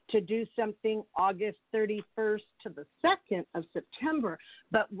opportunity to do something August 31st to the 2nd of September.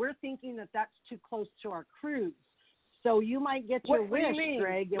 But we're thinking that that's too close to our cruise. So you might get your wish,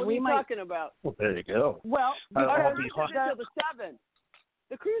 Greg. And what are you talking about? Well, there you go. Well, I'll be until the 7th.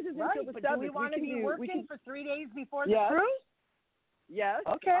 The cruise is until the 7th. Do we want to be working for 3 days before the cruise? Yes.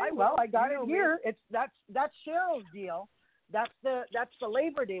 Okay. I got it here. That's Cheryl's deal. That's the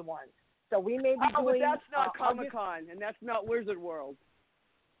Labor Day one. So we may be doing. But that's not Comic-Con, and that's not Wizard World.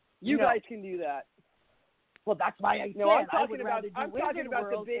 You guys can do that. Well, that's why I said I'm talking about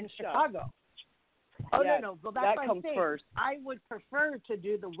the big in Chicago. Oh no! Well, that's that comes first. I would prefer to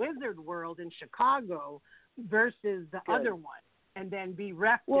do the Wizard World in Chicago versus the other one, and then be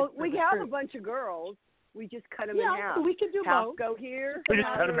rested. Well, we have a bunch of girls. We just cut them in half. We could do half both. Go here. We just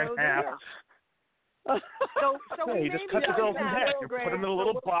cut them in half. So you just cut the girls in half. You put them in a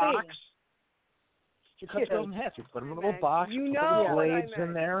little box. You cut those in half. You put them in a little box. You put know the what I blades meant.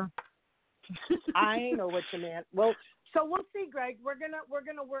 in there. I know what you meant. Well, so we'll see, Greg. We're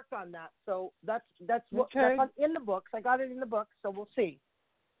gonna work on that. So that's what Okay. that's in the books. I got it in the books, so we'll see.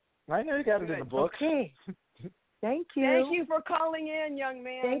 I know you got it in the book. Okay. Thank you. Thank you for calling in, young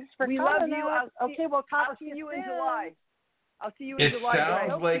man. Thanks for we calling love you. out. Okay, we'll talk I'll to see you soon. in July. I'll see you in It July.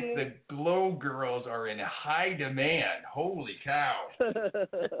 sounds Greg. like the Glow Girls are in high demand. Holy cow.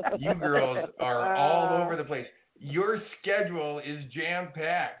 You girls are all over the place. Your schedule is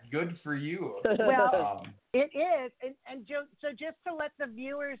jam-packed. Good for you. Well, it is. And so just to let the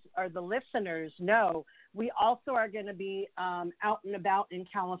viewers or the listeners know, we also are going to be out and about in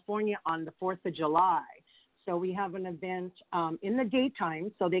California on the 4th of July. So we have an event in the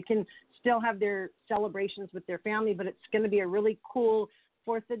daytime so they can still have their celebrations with their family, but it's going to be a really cool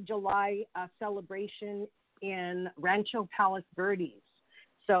 4th of July celebration in Rancho Palos Verdes.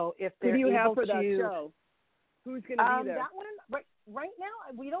 So if they're Who do you have able for that to, show? Who's going to be there? that one, right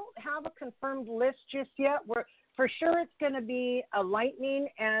now, we don't have a confirmed list just yet. We're for sure it's going to be a Lightning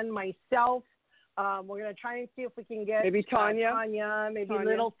and myself. We're going to try and see if we can get Maybe Tanya, maybe Tanya.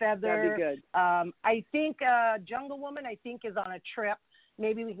 Little Feather. That'd be good. I think Jungle Woman, is on a trip.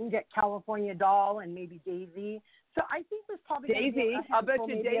 Maybe we can get California Doll and maybe Daisy. So I think there's probably Daisy. I'll bet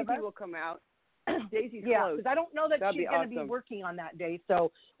you Daisy will come out. Daisy's yeah, close. because I don't know that That'd she's going to be working on that day,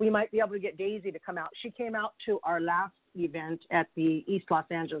 so we might be able to get Daisy to come out. She came out to our last event at the East Los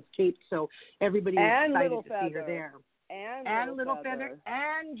Angeles Cape, so everybody was excited to see her there. And Little Feather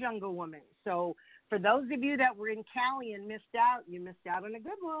and Jungle Woman. So for those of you that were in Cali and missed out, you missed out on a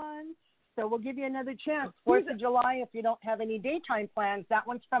good one. So we'll give you another chance. 4th of July, if you don't have any daytime plans, that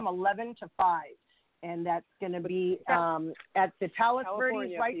one's from 11 to 5. And that's going to be at the Palos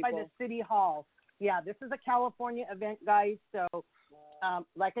Verdes, right by the City Hall. Yeah, this is a California event, guys. So,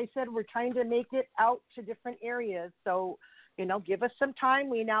 like I said, we're trying to make it out to different areas. So, give us some time.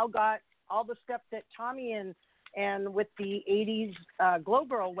 We now got all the stuff that Tommy and with the 80s Glow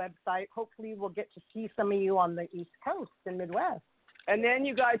Girl website, hopefully we'll get to see some of you on the East Coast and Midwest. And then,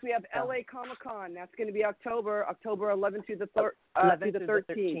 you guys, we have LA Comic-Con. That's going to be October 11th to the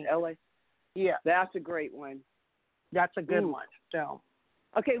 13th. LA. Yeah. That's a great one. That's a good one. So.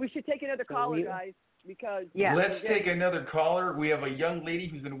 Okay, we should take another caller, guys, because... Let's take another caller. We have a young lady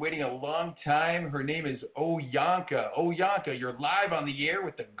who's been waiting a long time. Her name is Oyanka. Oyanka, you're live on the air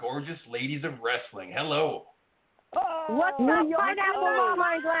with the gorgeous ladies of wrestling. Hello. Oh, what's up, Pineapple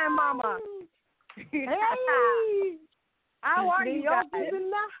Mama and Grandmama? Hey. How are you guys? In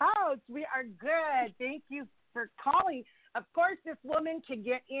the house. We are good. Thank you for calling. Of course, this woman can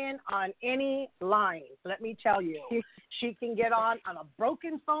get in on any line. Let me tell you. She can get on a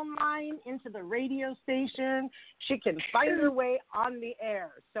broken phone line into the radio station. She can find her way on the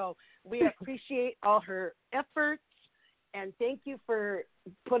air. So we appreciate all her efforts. And thank you for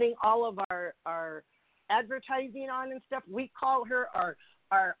putting all of our advertising on and stuff. We call her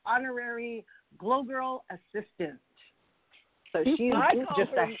our honorary Glow Girl assistant. So she's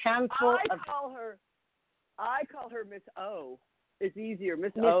just a handful of... I call her Miss O. It's easier,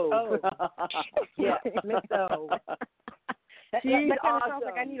 Miss O. Yeah, Miss O. She's awesome. Sounds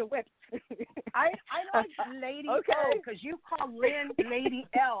like I need a whip. I like Lady O because you call Lynn Lady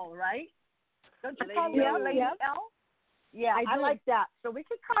L, right? Don't you call Lynn Lady L? Yeah, I like that. So we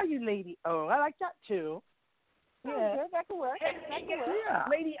could call you Lady O. I like that too. Yeah, that could work. Yeah.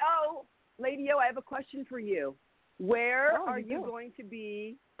 Lady O, I have a question for you. Where are you going to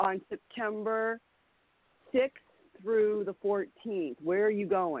be on September 6th through the 14th? Where are you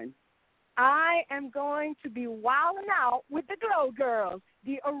going? I am going to be wilding out with the Glow Girls,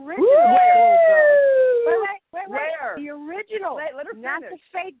 the original Glow Girls. Wait. Where? The original, let her not finish.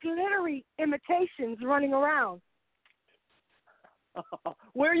 the fake glittery imitations running around.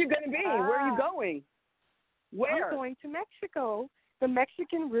 Where are you going to be? Where are you going? Where? I'm going to Mexico, the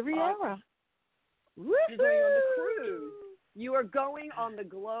Mexican Riviera. You're going on the cruise. You are going on the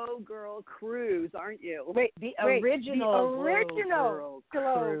Glow Girl cruise, aren't you? The original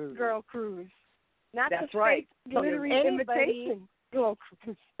Glow Girl cruise. Not That's the right. fake glittery imitation Glow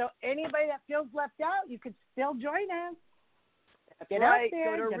cruise. So anybody that feels left out, you could still join us. Get right. out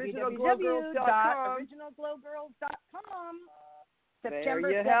there. Go to originalglowgirls.com. originalglowgirls.com. There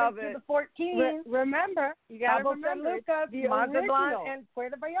September you 7th have through it. the 14th. Remember, you got to Cabo San remember Lucas, the Mazatlan, original. and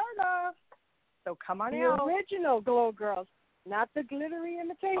Puerto Vallarta. So come on the out. original Glow Girls, not the glittery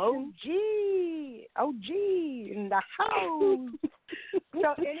imitation. OG in the house.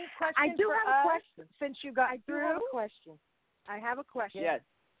 So any questions I do for have a us question. Since you got through? I have a question. Yes.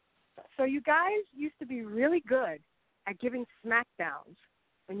 So you guys used to be really good at giving smackdowns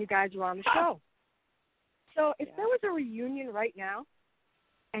when you guys were on the show. So if there was a reunion right now,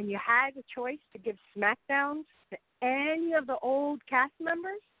 and you had a choice to give SmackDowns to any of the old cast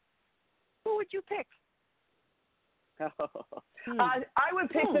members, who would you pick? I would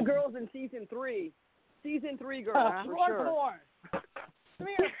pick the girls in season 3. Season 3 girls, for sure.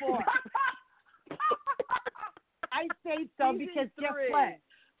 3 or 4. I say so because guess what?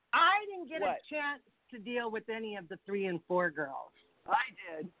 I didn't get a chance to deal with any of the 3 and 4 girls. I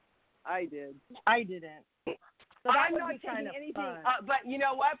did. I didn't. So I'm not taking anything. But you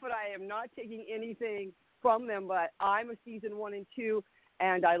know what? But I am not taking anything from them. But I'm a season 1 and 2,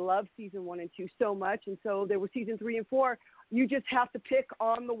 and I love season 1 and 2 so much. And so there were season 3 and 4. You just have to pick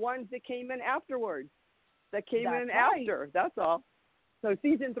on the ones that came in afterwards. After. That's all. So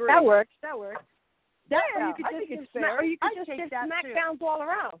season 3. That works. Yeah, or you could I think it's fair. Or you could just give SmackDowns all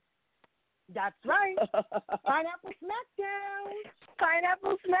around. That's right. Pineapple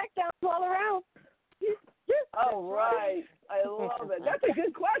SmackDowns all around. Oh, right. I love it. That's a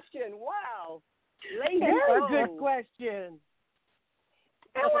good question. Wow. Very good question.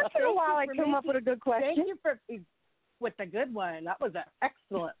 And once in a while I come up with a good question. Thank you for with the good one. That was an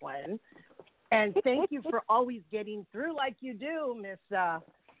excellent one. And thank you for always getting through like you do, Miss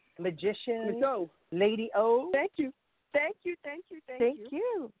Magician, Lady O. Thank you. Thank you.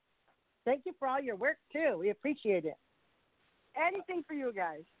 Thank you for all your work, too. We appreciate it. Anything for you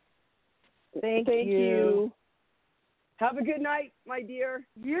guys. Thank you. Have a good night, my dear.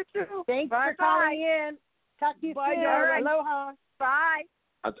 You too. Thanks for calling in. Talk to you soon. Darling. Aloha. Bye.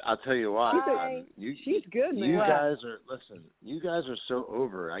 I'll tell you what. She's good, man. You guys are so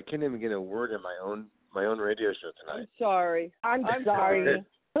over. I can't even get a word in my own radio show tonight. I'm sorry. I'm sorry.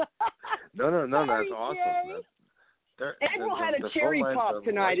 No, that's awesome. April had a cherry pop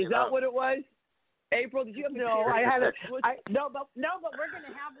tonight. Is that what it was? April, did you have a cherry? No, but we're going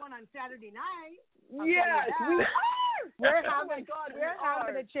to have one on Saturday night. Yes, we are. We're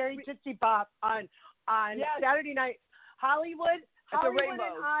having a cherry Tootsie Pop on Saturday night. Hollywood and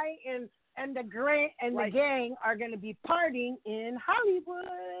I and the gang are going to be partying in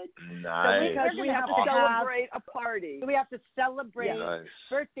Hollywood. Nice. So we have to celebrate a party. We have to celebrate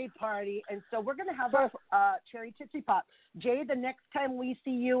birthday party, and so we're going to have a cherry Tootsie Pop. Jay, the next time we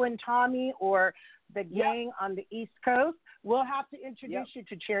see you and Tommy or the gang on the East Coast, we'll have to introduce you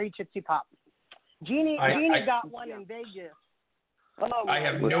to cherry Tootsie Pop. Jeannie got one in Vegas. Oh, I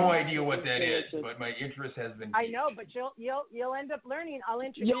have no idea what that is, but my interest has been piqued. I know, but you'll end up learning. I'll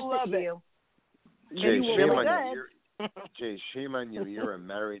introduce it to you. Jay, shame on you. You're a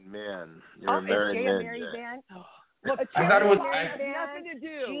married man. You're a married man. Look, I thought it was nothing to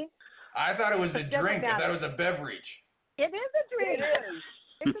do. I thought it was a drink. I thought it was a beverage. It is a drink. It is.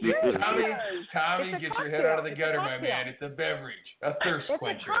 It's a drink. Tommy, get your head out of the gutter, my man. It's a beverage, a thirst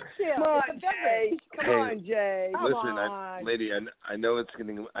quencher. Come on, Jay. Listen, lady, I know it's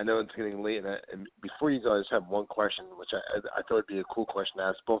getting late, and before you go, I just have one question, which I thought would be a cool question to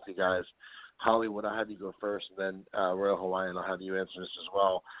ask both you guys. Hollywood, I'll have you go first, and then Royal Hawaiian, I'll have you answer this as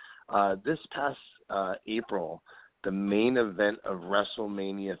well. This past April, the main event of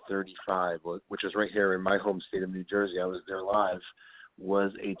WrestleMania 35, which is right here in my home state of New Jersey, I was there live,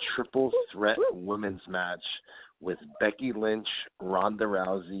 was a triple threat women's match with Becky Lynch, Ronda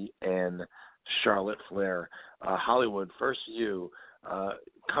Rousey, and Charlotte Flair. Hollywood, first you,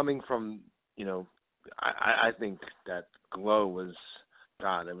 coming from, I think that Glow was,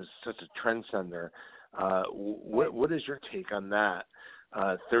 God, it was such a trendsetter. What is your take on that?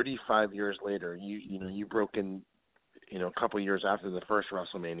 35 years later, you broke in, a couple of years after the first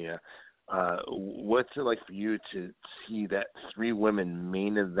WrestleMania. What's it like for you to see that 3 women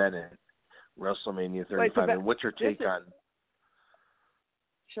main evented WrestleMania 35, and what's your take on?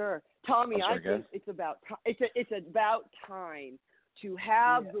 Sure, Tommy. I think it's about time to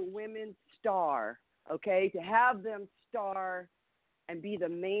have the women star. Okay, to have them star and be the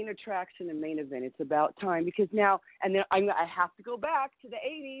main attraction and main event. It's about time because now, and then I have to go back to the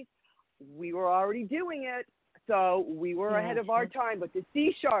 80s. We were already doing it. So we were ahead of our time, but to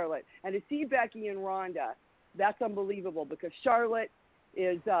see Charlotte and to see Becky and Ronda, that's unbelievable because Charlotte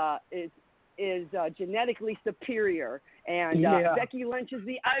is genetically superior, and Becky Lynch is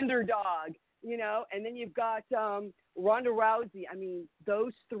the underdog, and then you've got Ronda Rousey. I mean,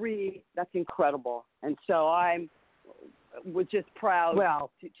 those 3, that's incredible, and so I was just proud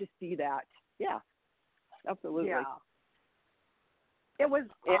to see that. Yeah, absolutely. Yeah. It was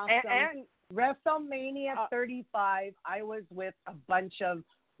awesome. And WrestleMania 35, I was with a bunch of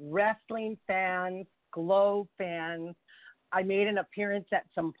wrestling fans, Glow fans. I made an appearance at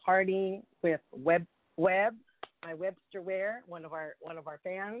some party with Webb, my Webster Ware, one of our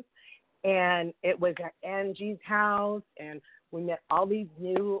fans, and it was at Angie's house, and we met all these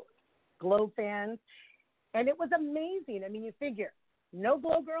new Glow fans, and it was amazing. I mean, you figure, no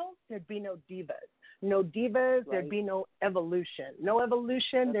Glow girls, there'd be no divas. No divas, there'd be no evolution. No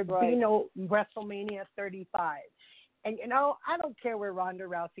evolution, there'd be no WrestleMania 35. And, you know, I don't care where Ronda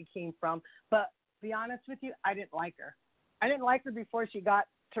Rousey came from, but be honest with you, I didn't like her. I didn't like her before she got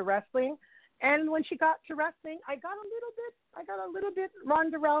to wrestling. And when she got to wrestling, I got a little bit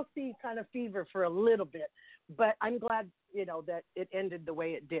Ronda Rousey kind of fever for a little bit. But I'm glad, you know, that it ended the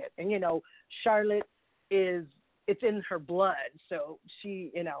way it did. And, you know, Charlotte it's in her blood. So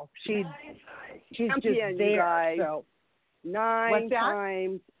she, you know, she's champion, just there. Guys. So 9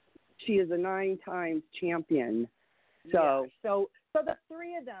 times. She is a 9 times champion. So, so the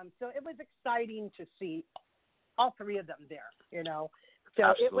three of them. So it was exciting to see all three of them there. You know, so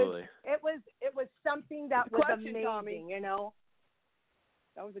Absolutely. it was something that was amazing. Tommy. You know,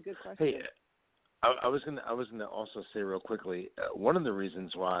 that was a good question. Hey, I was gonna also say real quickly, one of the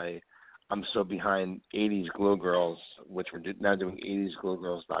reasons why I'm so behind 80s Glow Girls, which we're now doing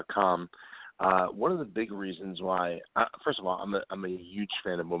 80sglowgirls.com. One of the big reasons why, first of all, I'm a huge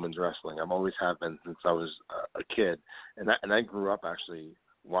fan of women's wrestling. I've always have been since I was a kid, and I grew up actually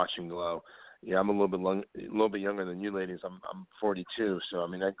watching Glow. Yeah, I'm a little bit younger than you ladies. I'm 42, so I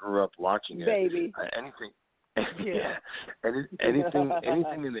mean I grew up watching it. Baby. Anything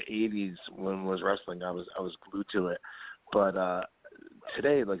in the 80s when it was wrestling, I was glued to it. But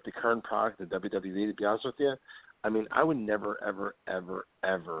today, like the current product, the WWE, to be honest with you, I mean, I would never, ever, ever,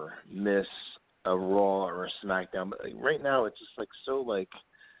 ever miss a Raw or a SmackDown. But like, right now, it's just like so, like,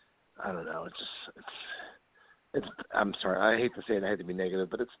 I don't know. It's. I'm sorry, I hate to say it. I hate to be negative,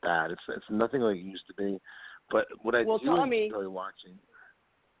 but it's bad. It's nothing like it used to be. But what I do enjoy watching.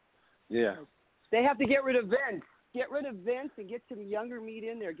 Yeah. They have to get rid of Vince. Get rid of Vince and get some younger meat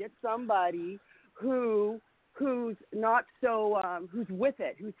in there. Get somebody who's not so who's with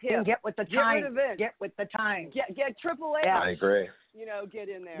it, who's hip. And get with the time. Get rid of Vince. Get with the time. Get Triple H. Yeah. I agree. You know, get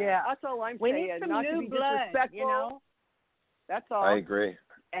in there. Yeah. That's all I'm we saying. Need some not new to be blood, disrespectful. You know. That's all. I agree.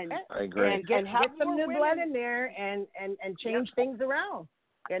 And I agree. And get some new women. blood in there and change things around.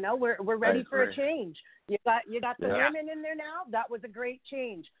 You know, we're ready for a change. You got the women in there now. That was a great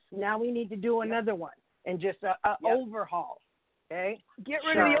change. Now we need to do another one and just overhaul. Okay. Get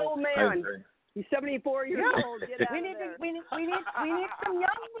rid of the old man. He's 74 years old. Get out we need of there. we need some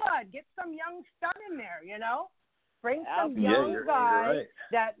young blood. Get some young stud in there. You know. Bring some young guy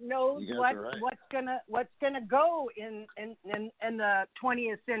that knows what's gonna go in the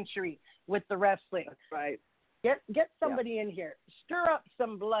 20th century with the wrestling. That's right. Get somebody in here. Stir up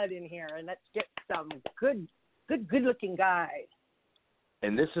some blood in here, and let's get some good looking guys.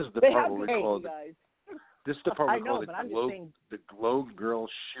 And this is the part where we call it. This is the part we call the Glow Girl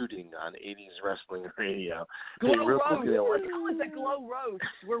shooting on 80s Wrestling Radio. Glow roast. We're calling the Glow roast.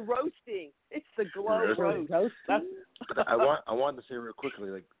 We're roasting. It's the Glow roast. But I wanted to say real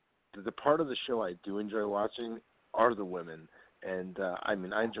quickly, like the part of the show I do enjoy watching are the women, and I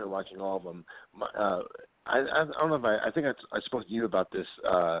mean I enjoy watching all of them. I don't know if I think I spoke to you about this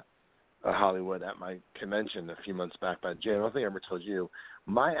Hollywood at my convention a few months back, but Jay, I don't think I ever told you.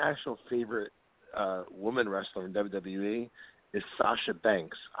 My actual favorite woman wrestler in WWE is Sasha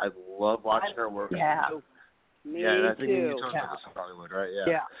Banks. I love watching her work. Yeah. Me and I think too. you talked about this in Hollywood, right?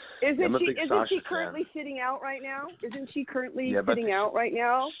 Yeah. Isn't she currently sitting out right now? Isn't she currently sitting out right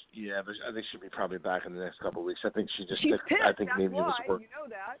now? Yeah, but I think she'll be probably back in the next couple of weeks. I think she's pissed. I think maybe That's it was why. work. You know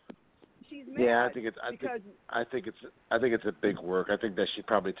that. She's mad. Yeah, I think it's a big work. I think that she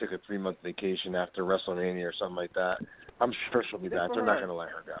probably took a 3-month vacation after WrestleMania or something like that. I'm sure she'll be back. They're not going to let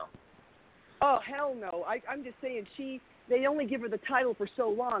her go. Oh hell no! I'm just saying they only give her the title for so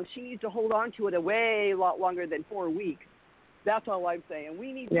long. She needs to hold on to it a lot longer than 4 weeks. That's all I'm saying.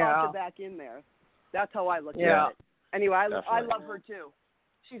 We need Sasha back in there. That's how I look at it. Anyway, I love her too.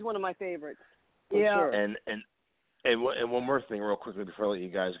 She's one of my favorites. Sure. And one more thing real quickly before I let you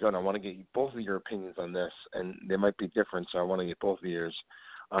guys go, and I want to get both of your opinions on this, and they might be different, so I want to get both of yours.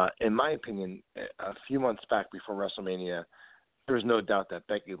 In my opinion, a few months back before WrestleMania, there's no doubt that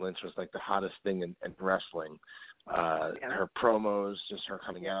Becky Lynch was like the hottest thing in wrestling. Her promos, just her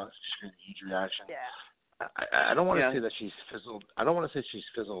coming out, she had a huge reaction. Yeah. I don't want to say that she's fizzled. I don't want to say she's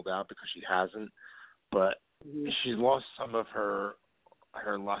fizzled out because she hasn't, but she's lost some of her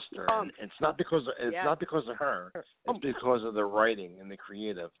luster. And it's not because of her. It's because of the writing and the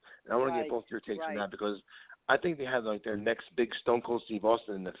creative. And I want to get both your takes on that because I think they had like their next big Stone Cold Steve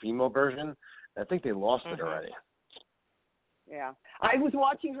Austin in the female version. I think they lost it already. Yeah. I was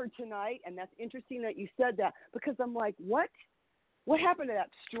watching her tonight, and that's interesting that you said that because I'm like, what? what happened to that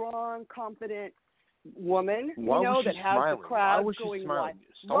strong, confident woman? Why was she that has smiling? the crowd Why was she going smiling? wild.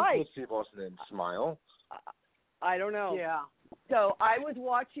 Stone Cold Steve Austin didn't smile. I don't know. Yeah. So I was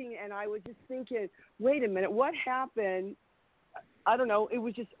watching and I was just thinking, wait a minute, what happened? I don't know. It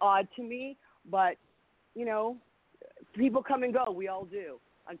was just odd to me, but people come and go. We all do,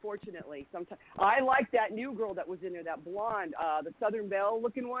 unfortunately. Sometimes I like that new girl that was in there, that blonde, the Southern Belle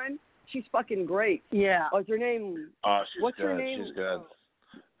looking one. She's fucking great. Yeah. What's her name? What's her name? She's good.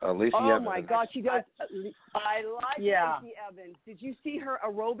 Lacey oh Evans. my God, she does. I like Lacey Evans. Did you see her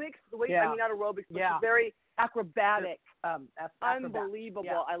aerobics? The way I mean, not aerobics, but she's very acrobatic. Unbelievable.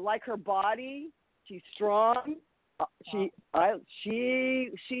 Yeah. I like her body. She's strong. I'm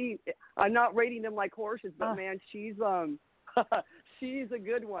not rating them like horses, but man, she's she's a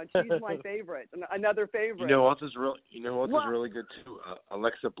good one. She's my favorite. Another favorite. You know what is really good too?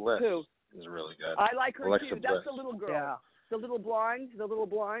 Alexa Bliss. Who? Is really good. I like her Alexa too. Bliss. That's the little girl. Yeah. The little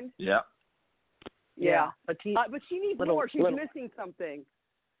blonde. Yeah. Yeah. But she needs more. She's missing something.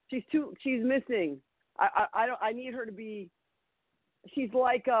 She's missing. I need her to be. She's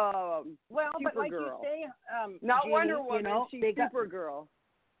like but Supergirl. like you say, not Jeannie, Wonder Woman. She's Supergirl.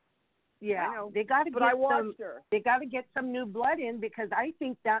 Yeah, I know. They got to. But I watched her. They got to get some new blood in, because I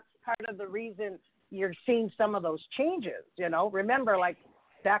think that's part of the reason you're seeing some of those changes. Remember, like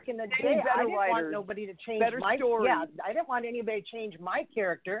back in the day, I didn't want nobody to change my story. Yeah, I didn't want anybody to change my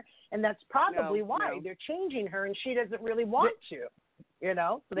character, and that's probably why they're changing her, and she doesn't really want to.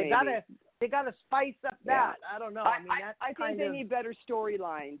 So they gotta spice up that. I don't know. I think they need better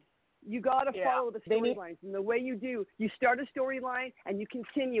storylines. You got to follow the storylines, and the way you do, you start a storyline and you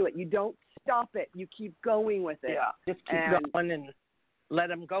continue it. You don't stop it. You keep going with it. Yeah, just keep going and let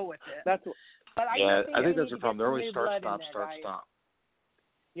them go with it. That's what. But I think that's the problem. They're always start, stop.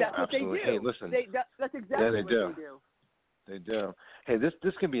 That's what absolutely. they do. Hey, listen. That's exactly what they do. They do. Hey,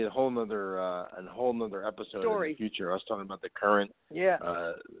 this can be a whole nother episode in the future. I was talking about the current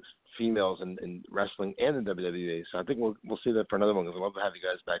females in wrestling and in WWE. So I think we'll see that for another one, because I'd love to have you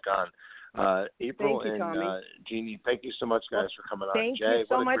guys back on. April and Jeannie, thank you so much, guys, for coming on. Thank Jay, you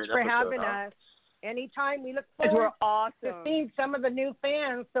so much for episode, having us. Anytime. We look forward to seeing some of the new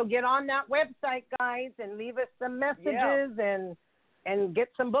fans. So get on that website, guys, and leave us some messages and get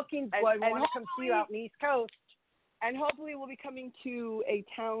some bookings. We want to come see you out in the East Coast. And hopefully we'll be coming to a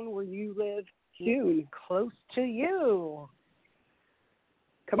town where you live soon. Close to you.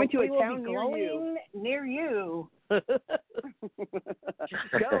 Coming to a town near you. Just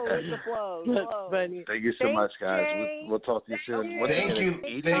go with the flow. Thank you so much, guys. We'll talk to you soon.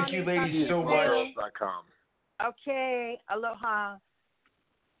 Thank you, ladies, so much. Okay. Aloha.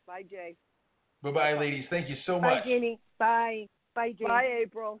 Bye, Jay. Bye-bye, ladies. Thank you so much. Bye, Jeannie. Bye. Bye, Jeannie. Bye,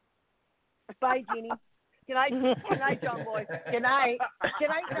 April. Bye, Jeannie. Good night, John Boy. Good night. Good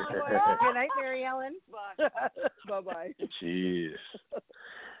night, John Boy. Good night, Mary Ellen. Bye. Bye-bye. Jeez.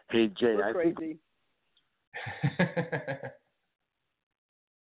 Hey, Jay, We're crazy.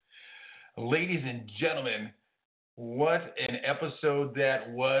 Ladies and gentlemen, what an episode that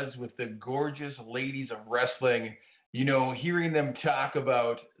was with the gorgeous ladies of wrestling. Hearing them talk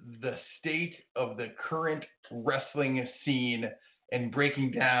about the state of the current wrestling scene and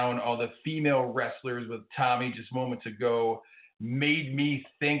breaking down all the female wrestlers with Tommy just moments ago made me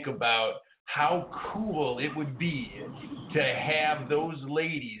think about how cool it would be to have those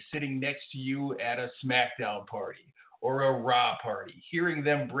ladies sitting next to you at a SmackDown party or a Raw party, hearing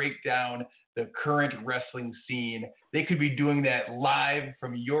them break down the current wrestling scene. They could be doing that live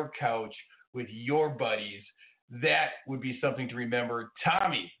from your couch with your buddies. That would be something to remember.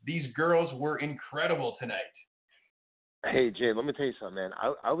 Tommy, these girls were incredible tonight. Hey, Jay, let me tell you something, man.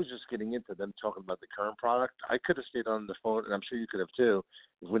 I was just getting into them talking about the current product. I could have stayed on the phone, and I'm sure you could have too,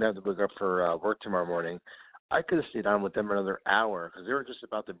 if we didn't have to wake up for work tomorrow morning. I could have stayed on with them another hour, because they were just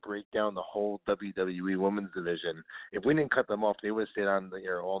about to break down the whole WWE women's division. If we didn't cut them off, they would have stayed on the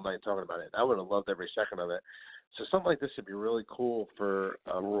air all night talking about it. I would have loved every second of it. So something like this would be really cool for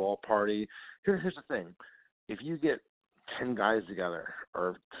a Raw party. Here's the thing. If you get 10 guys together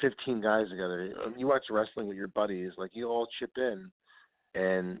or 15 guys together, you watch wrestling with your buddies, like you all chip in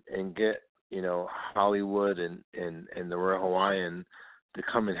and get, Hollywood and the Royal Hawaiian to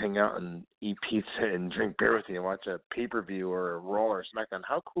come and hang out and eat pizza and drink beer with you and watch a pay-per-view or a Raw or SmackDown.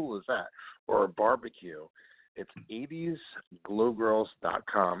 How cool is that? Or a barbecue. It's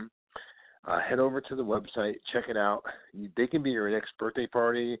 80sglowgirls.com. Head over to the website, check it out. They can be your next birthday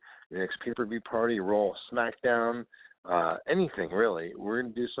party, your next pay-per-view party, Raw, SmackDown, anything really. We're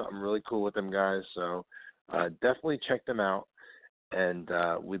going to do something really cool with them guys, so definitely check them out. and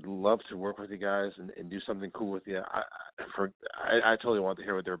we'd love to work with you guys and do something cool with you. I totally want to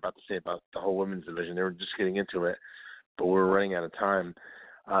hear what they're about to say about the whole women's division. They were just getting into it, but we're running out of time.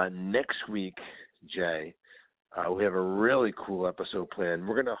 Next week, Jay, we have a really cool episode planned.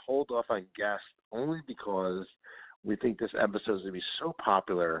 We're going to hold off on guests only because we think this episode is going to be so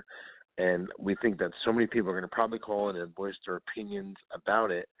popular, and we think that so many people are going to probably call in and voice their opinions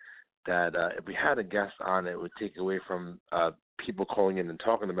about it that if we had a guest on it would take away from people calling in and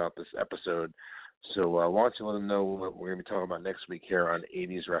talking about this episode. So why don't you let them know what we're going to be talking about next week here on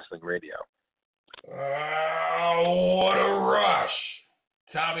 80s Wrestling Radio. What a rush.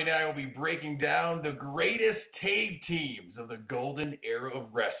 Tommy and I will be breaking down the greatest tag teams of the golden era of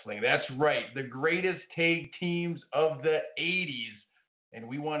wrestling. That's right, the greatest tag teams of the 80s. And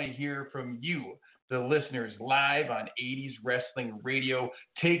we want to hear from you, the listeners, live on 80s Wrestling Radio.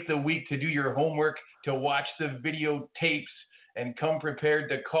 Take the week to do your homework, to watch the videotapes, and come prepared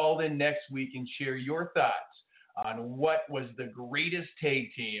to call in next week and share your thoughts on what was the greatest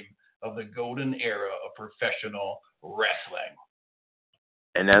tag team of the golden era of professional wrestling.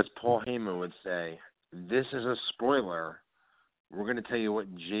 And as Paul Heyman would say, this is a spoiler. We're going to tell you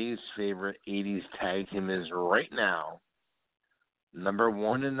what Jay's favorite 80s tag team is right now. Number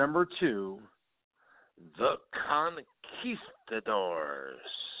 1 and number 2, the Conquistadors.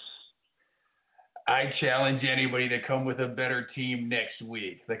 I challenge anybody to come with a better team next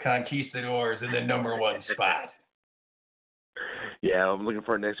week. The Conquistadors in the number 1 spot. Yeah, I'm looking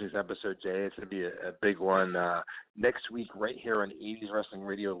forward to next week's episode, Jay. It's going to be a big one. Next week, right here on 80s Wrestling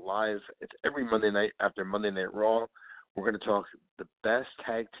Radio Live. It's every Monday night after Monday Night Raw. We're going to talk the best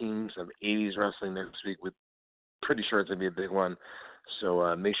tag teams of 80s wrestling next week. We're pretty sure it's going to be a big one.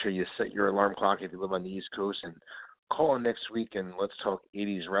 So make sure you set your alarm clock if you live on the East Coast and call in next week and let's talk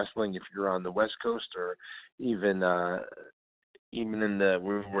 80s wrestling. If you're on the West Coast or even in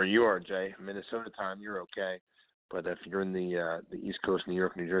where you are, Jay, Minnesota time, you're okay. But if you're in the East Coast, New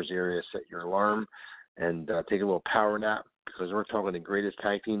York, New Jersey area, set your alarm and take a little power nap because we're talking the greatest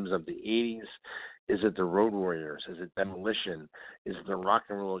tag teams of the 80s. Is it the Road Warriors? Is it Demolition? Is it the Rock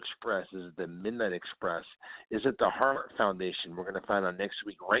and Roll Express? Is it the Midnight Express? Is it the Heart Foundation? We're going to find out next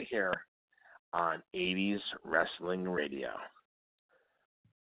week right here on 80s Wrestling Radio.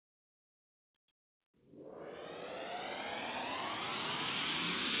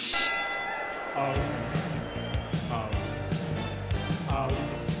 All